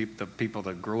too. The people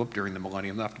that grew up during the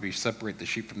millennium, they'll have to separate the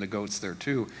sheep from the goats there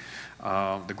too.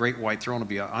 The great white throne will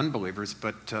be unbelievers,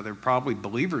 but there are probably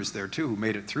believers there too who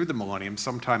made it through the millennium.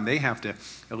 Sometime they have to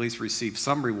at least receive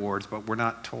some rewards, but we're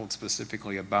not told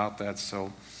specifically about that,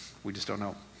 so we just don't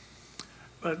know.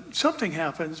 But something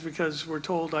happens, because we're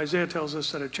told, Isaiah tells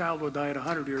us that a child will die at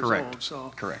 100 years Correct. old.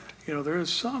 So, Correct. There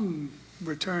is some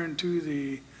return to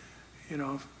the,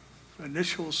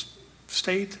 initial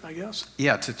state, I guess.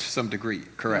 Yeah, to some degree,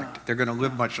 correct. Yeah. They're going to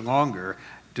live much longer.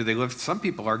 Do they live? Some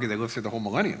people argue they live through the whole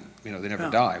millennium. They never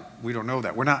die. We don't know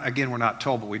that. We're not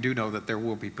told, but we do know that there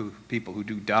will be people who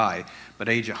do die. But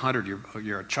age 100,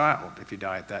 you're a child if you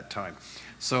die at that time.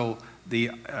 So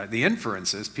the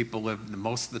inference is people live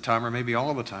most of the time, or maybe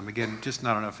all the time. Again, just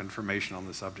not enough information on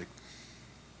the subject.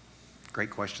 Great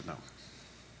question, though.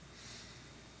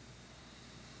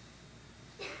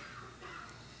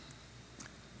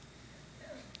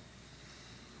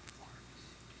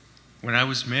 When I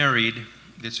was married,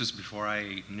 this was before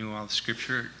I knew all the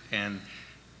Scripture, and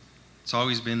it's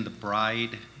always been the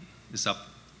bride is up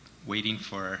waiting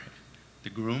for the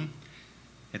groom.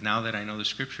 And now that I know the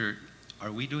Scripture,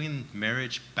 are we doing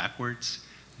marriage backwards?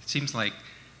 It seems like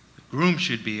the groom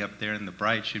should be up there and the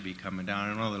bride should be coming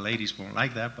down. I know the ladies won't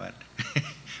like that, but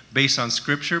based on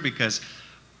Scripture, because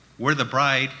we're the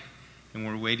bride and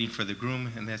we're waiting for the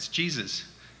groom, and that's Jesus.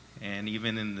 And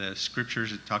even in the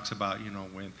Scriptures, it talks about,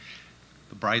 when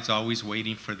the bride's always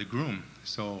waiting for the groom.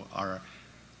 So are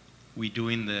we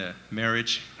doing the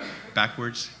marriage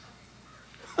backwards?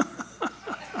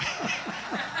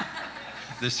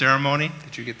 The ceremony?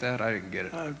 Did you get that? I didn't get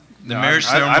it. The marriage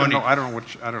ceremony. I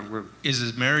don't know.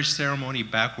 Is the marriage ceremony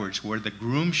backwards, where the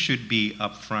groom should be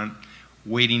up front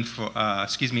waiting for,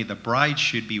 the bride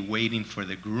should be waiting for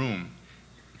the groom.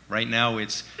 Right now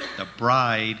it's the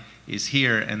bride is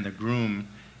here and the groom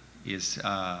is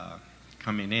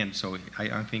coming in. So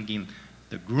I'm thinking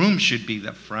the groom should be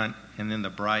the front and then the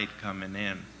bride coming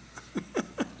in.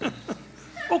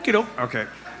 Okay.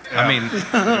 I mean,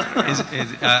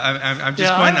 I'm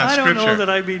just pointing out Scripture. I don't know that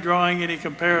I'd be drawing any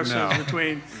comparisons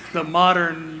between the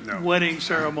modern wedding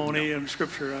ceremony and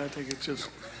Scripture. I think it's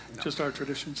just our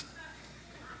traditions.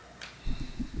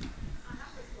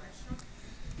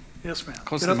 Yes, ma'am.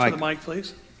 Close Get to up the mic. to the mic,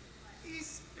 please.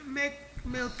 Is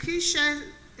Melchizedek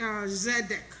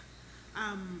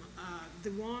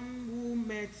the one who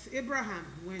met Abraham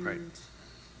when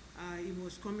he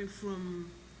was coming from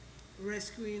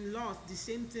rescuing Lot? The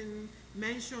same thing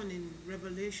mentioned in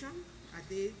Revelation? Are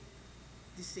they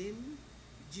the same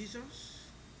Jesus?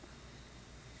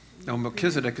 No,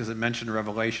 Melchizedek isn't mentioned in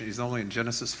Revelation. He's only in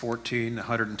Genesis 14, the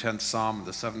 110th Psalm,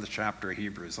 the 7th chapter of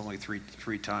Hebrews, only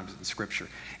three times in Scripture.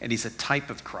 And he's a type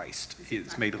of Christ.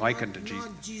 He's made like unto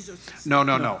Jesus.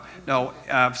 No.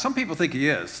 Some people think he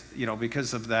is,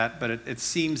 because of that, but it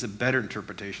seems a better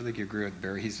interpretation. I think you agree with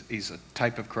Barry. He's a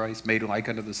type of Christ, made like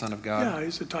unto the Son of God. Yeah,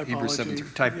 he's a typology. Hebrews 7,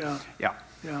 type. Yeah.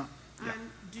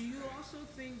 And do you also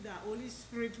think that Holy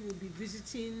Spirit will be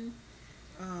visiting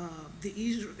the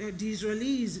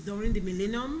Israelis during the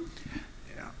millennium?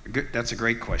 Yeah, good. That's a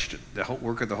great question. The whole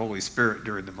work of the Holy Spirit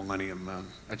during the millennium.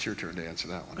 That's your turn to answer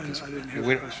that one. I didn't hear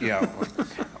the question. Yeah.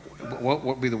 What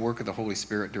would be the work of the Holy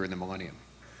Spirit during the millennium?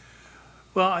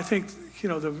 Well, I think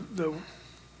the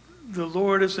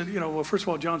Lord isn't. Well, first of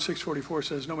all, John 6:44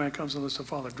 says, "No man comes unless the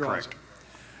Father draws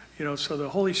him." So the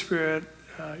Holy Spirit.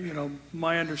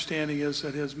 My understanding is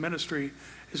that his ministry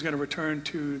is going to return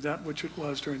to that which it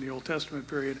was during the Old Testament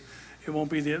period, It won't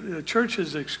be the church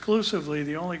is exclusively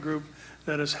the only group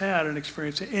that has had an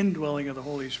experience of indwelling of the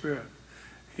Holy Spirit.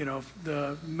 You know,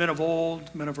 the men of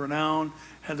old, men of renown,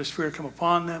 had the Spirit come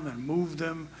upon them and move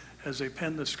them as they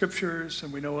penned the scriptures,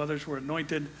 and we know others were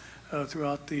anointed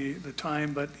throughout the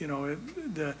time, but you know,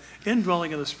 the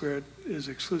indwelling of the Spirit is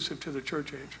exclusive to the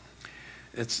church age.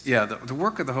 It's, yeah, the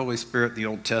work of the Holy Spirit in the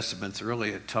Old Testament is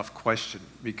really a tough question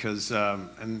because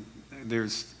and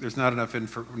there's not enough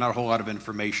not a whole lot of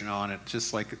information on it.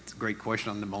 Just like it's a great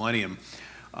question on the millennium.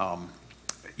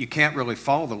 You can't really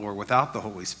follow the Lord without the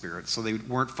Holy Spirit. So they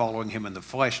weren't following him in the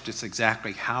flesh. Just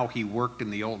exactly how he worked in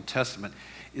the Old Testament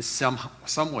is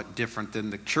somewhat different than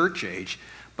the church age.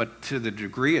 But to the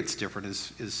degree it's different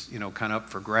is you know, kind of up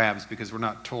for grabs because we're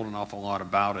not told an awful lot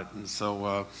about it. And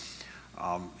so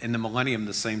in the millennium,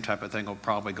 the same type of thing will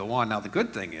probably go on. Now, the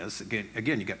good thing is,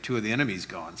 again, you got two of the enemies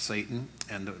gone, Satan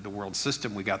and the world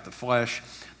system. We got the flesh.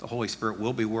 The Holy Spirit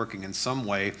will be working in some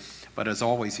way. But as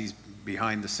always, he's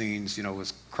behind the scenes, you know,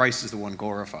 as Christ is the one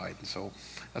glorified. And so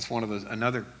that's one of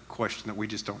another question that we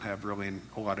just don't have really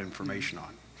a lot of information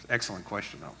on. Excellent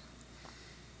question, though.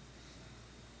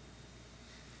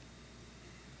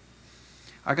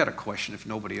 I got a question if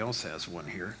nobody else has one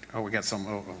here. Oh, we got some.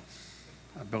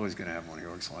 Billy's going to have one here,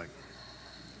 looks like.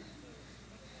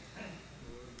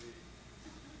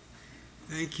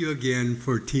 Thank you again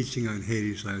for teaching on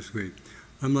Hades last week.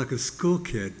 I'm like a school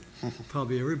kid.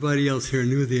 Probably everybody else here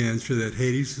knew the answer that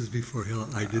Hades was before hell.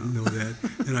 I didn't know that,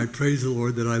 and I praise the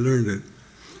Lord that I learned it.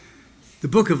 The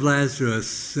book of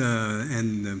Lazarus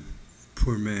and the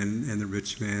poor man and the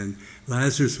rich man.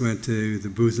 Lazarus went to the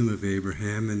bosom of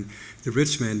Abraham, and the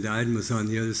rich man died and was on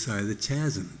the other side of the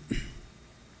chasm.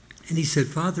 And he said,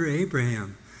 Father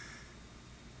Abraham,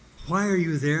 why are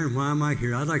you there and why am I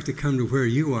here? I'd like to come to where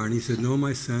you are. And he said, no,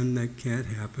 my son, that can't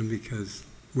happen because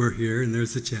we're here and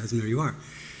there's the chasm, there you are.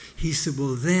 He said,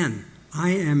 well then, I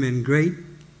am in great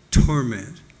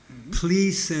torment.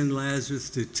 Please send Lazarus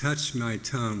to touch my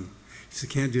tongue. He said,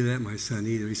 can't do that, my son,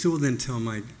 either. He said, well then tell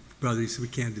my brother. He said, we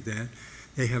can't do that.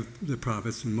 They have the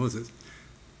prophets and Moses.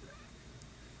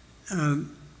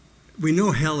 We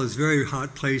know hell is a very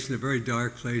hot place and a very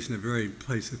dark place and a very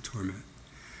place of torment.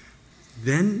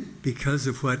 Then, because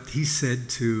of what he said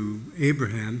to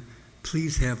Abraham,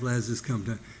 please have Lazarus come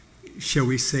to, shall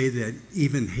we say that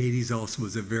even Hades also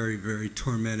was a very, very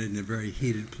tormented and a very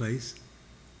heated place?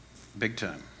 Big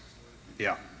time.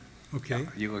 Yeah. Okay.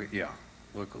 You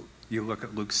look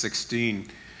at Luke 16,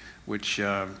 which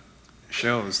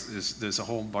shows there's a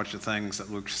whole bunch of things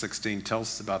that Luke 16 tells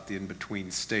us about the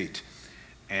in-between state.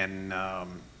 And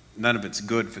none of it's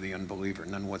good for the unbeliever,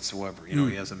 none whatsoever. You know,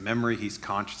 he has a memory, he's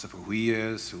conscious of who he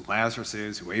is, who Lazarus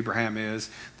is, who Abraham is,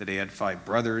 that he had 5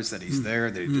 brothers, that he's there,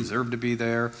 that he deserved to be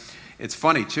there. It's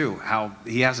funny, too, how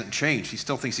he hasn't changed. He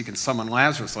still thinks he can summon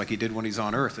Lazarus like he did when he's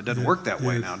on earth. It doesn't work that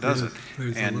way now, does it?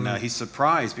 And he's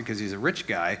surprised because he's a rich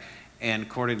guy. And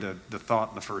according to the thought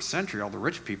in the first century, all the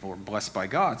rich people are blessed by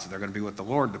God, so they're going to be with the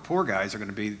Lord. The poor guys are going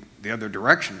to be the other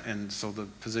direction, and so the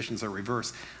positions are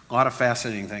reversed. A lot of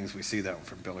fascinating things we see that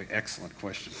from Billy. Excellent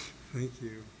question. Thank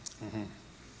you.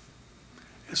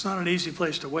 It's not an easy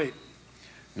place to wait.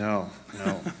 No,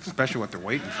 especially what they're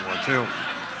waiting for, too.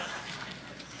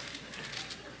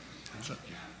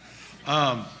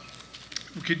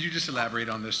 Could you just elaborate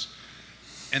on this?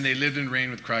 And they lived and reigned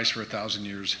with Christ for 1,000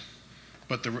 years.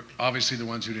 But obviously the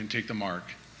ones who didn't take the mark,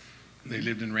 they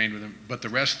lived and reigned with him. But the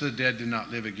rest of the dead did not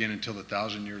live again until the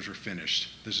 1,000 years were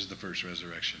finished. This is the first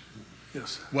resurrection.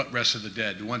 Yes. What rest of the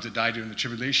dead? The ones that died during the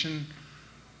tribulation?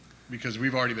 Because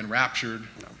we've already been raptured.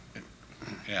 No.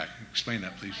 Yeah, explain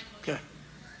that, please. Okay.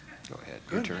 Go ahead.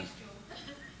 Your turn.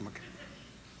 Okay.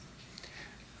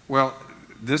 Well,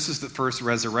 this is the first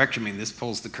resurrection. I mean, this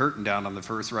pulls the curtain down on the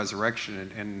first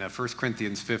resurrection. And 1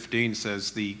 Corinthians 15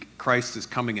 says the Christ is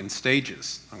coming in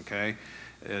stages, okay?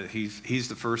 He's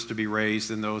the first to be raised,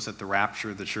 and those at the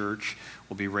rapture of the church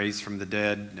will be raised from the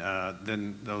dead.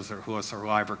 Then those who are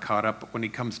alive are caught up. But when he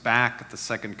comes back at the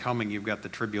second coming, you've got the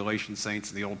tribulation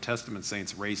saints and the Old Testament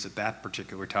saints raised at that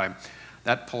particular time.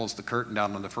 That pulls the curtain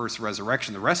down on the first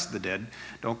resurrection. The rest of the dead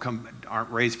aren't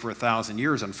raised for 1,000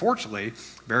 years. Unfortunately,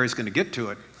 Barry's going to get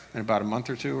to it in about a month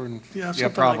or two, or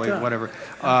probably like that. Whatever.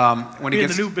 When he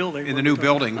gets in the new building. In the new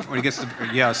building, when he gets to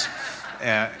yes,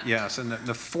 and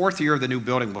the 4th year of the new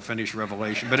building will finish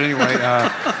Revelation. But anyway,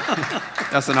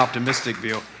 that's an optimistic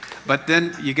view. But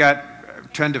then you got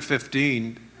 10 to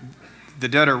 15. The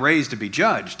dead are raised to be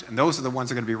judged, and those are the ones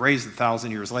that are going to be raised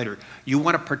 1,000 years later. You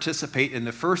want to participate in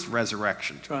the first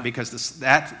resurrection, right, because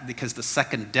the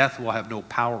second death will have no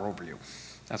power over you.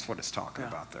 That's what it's talking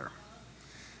about there.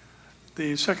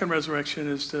 The second resurrection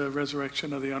is the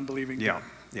resurrection of the unbelieving dead.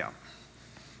 Yeah.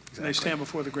 And they stand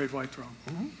before the great white throne.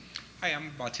 Hi, I'm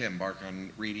about to embark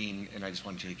on reading, and I just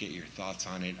wanted to get your thoughts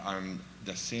on it, on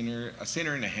a sinner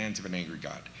in the hands of an angry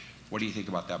God. What do you think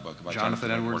about that book? About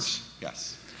Jonathan Edwards?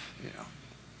 Yes. Yeah.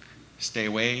 Stay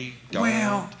away, don't.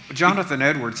 Well, Jonathan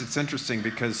Edwards, it's interesting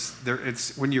because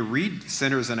it's when you read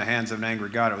Sinners in the Hands of an Angry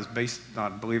God, it was based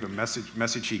on, I believe, a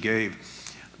message he gave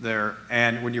there.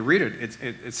 And when you read it,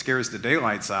 it scares the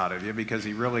daylights out of you because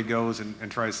he really goes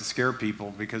and tries to scare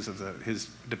people because of his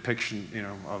depiction,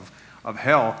 of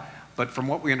hell. But from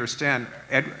what we understand,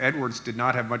 Edwards did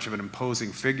not have much of an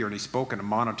imposing figure, and he spoke in a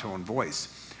monotone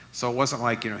voice. So it wasn't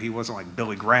like, he wasn't like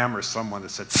Billy Graham or someone that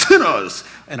said, sinners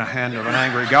in a hand of an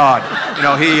angry God.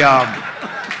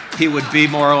 He would be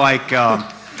more like,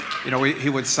 he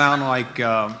would sound like,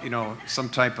 some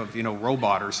type of,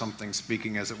 robot or something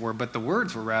speaking, as it were. But the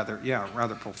words were rather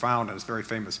profound, and it's a very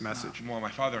famous message. Well,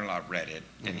 my father-in-law read it,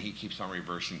 and he keeps on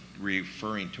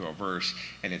referring to a verse,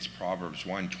 and it's Proverbs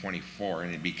 1:24.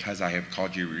 And because I have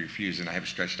called you refuse, and I have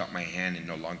stretched out my hand, and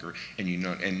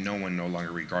no one no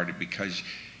longer regarded, because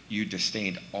you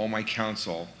disdained all my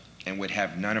counsel and would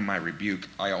have none of my rebuke,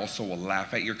 I also will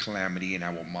laugh at your calamity, and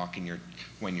I will mock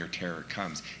when your terror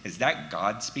comes. Is that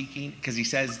God speaking? Because he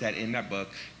says that in that book,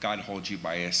 God holds you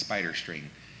by a spider string,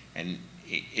 and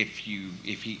if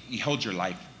he holds your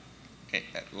life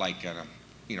like a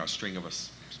string of a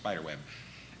spider web.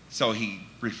 So he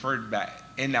referred back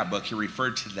in that book. He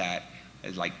referred to that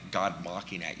as like God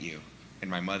mocking at you. And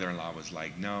my mother-in-law was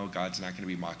like, no, God's not going to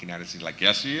be mocking at us. He's like,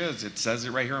 yes, he is. It says it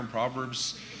right here in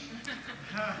Proverbs.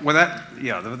 Well,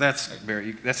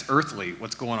 that's earthly,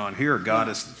 what's going on here. God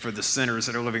is for the sinners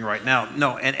that are living right now.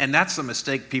 No, and that's the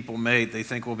mistake people made. They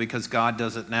think, well, because God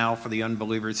does it now for the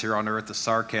unbelievers here on earth, the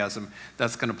sarcasm,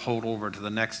 that's going to hold over to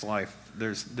the next life.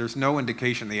 There's no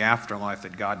indication in the afterlife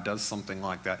that God does something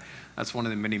like that. That's one of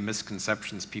the many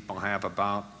misconceptions people have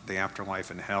about the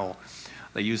afterlife and hell.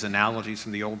 They use analogies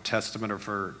from the Old Testament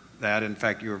for that. In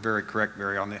fact, you were very correct,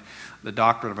 Barry, on the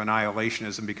doctrine of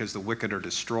annihilationism, because the wicked are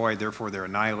destroyed, therefore they're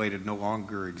annihilated, no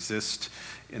longer exist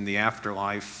in the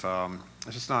afterlife.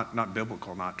 It's just not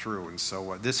biblical, not true. And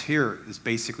so this here is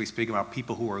basically speaking about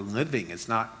people who are living. It's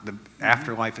not, the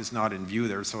afterlife is not in view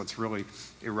there, so it's really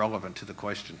irrelevant to the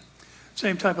question.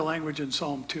 Same type of language in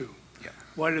Psalm 2. Yeah.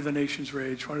 Why do the nations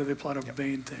rage? Why do they plot a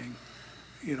vain thing?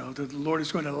 The Lord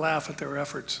is going to laugh at their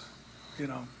efforts.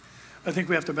 I think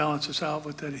we have to balance this out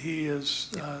with that he is,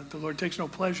 the Lord takes no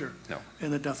pleasure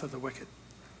in the death of the wicked.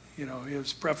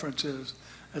 His preference is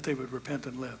that they would repent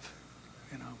and live,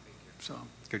 so.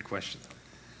 Good question.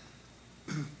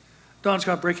 Don's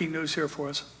got breaking news here for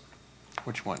us.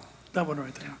 Which one? That one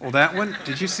right there. Well, that one,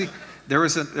 did you see?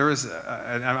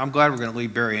 And I'm glad we're going to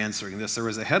leave Barry answering this. There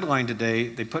was a headline today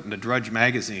they put in the Drudge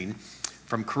magazine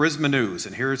from Charisma News,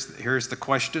 and here's the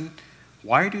question.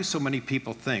 Why do so many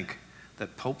people think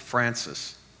that Pope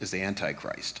Francis is the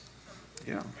Antichrist?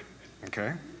 Yeah,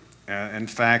 okay. In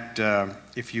fact,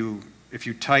 if you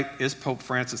type, is Pope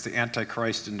Francis the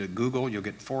Antichrist into Google, you'll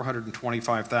get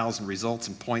 425,000 results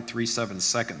in 0.37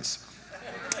 seconds.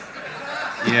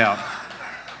 Yeah.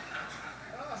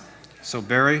 So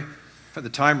Barry, for the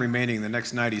time remaining in the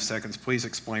next 90 seconds, please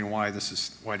explain why do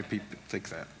people think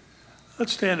that?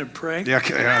 Let's stand and pray. Yeah,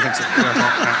 okay, I think so.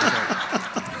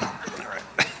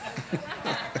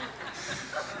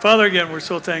 Father, again, we're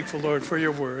so thankful, Lord, for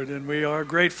your word, and we are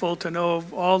grateful to know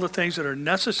all the things that are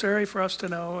necessary for us to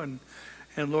know, and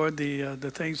Lord,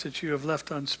 the things that you have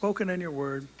left unspoken in your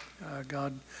word.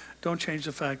 God, don't change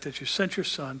the fact that you sent your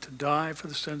Son to die for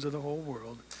the sins of the whole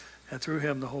world, and through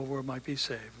him the whole world might be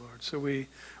saved, Lord. So we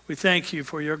thank you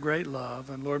for your great love,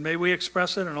 and Lord, may we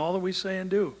express it in all that we say and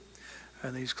do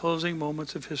in these closing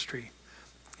moments of history.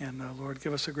 And Lord,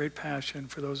 give us a great passion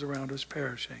for those around us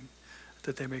perishing,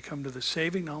 that they may come to the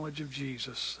saving knowledge of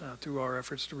Jesus through our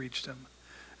efforts to reach them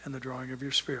and the drawing of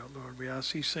your Spirit, Lord. We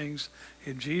ask these things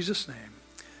in Jesus' name.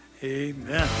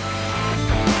 Amen.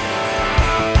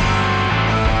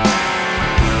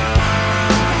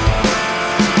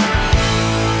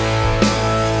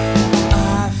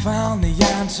 I found the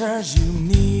answers you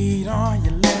need. Are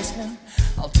you listening?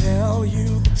 I'll tell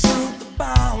you the truth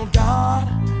about God.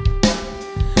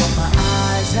 My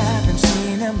eyes haven't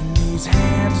seen him, these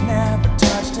hands never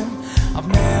touched him. I've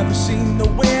never seen the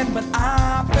wind, but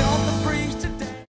I felt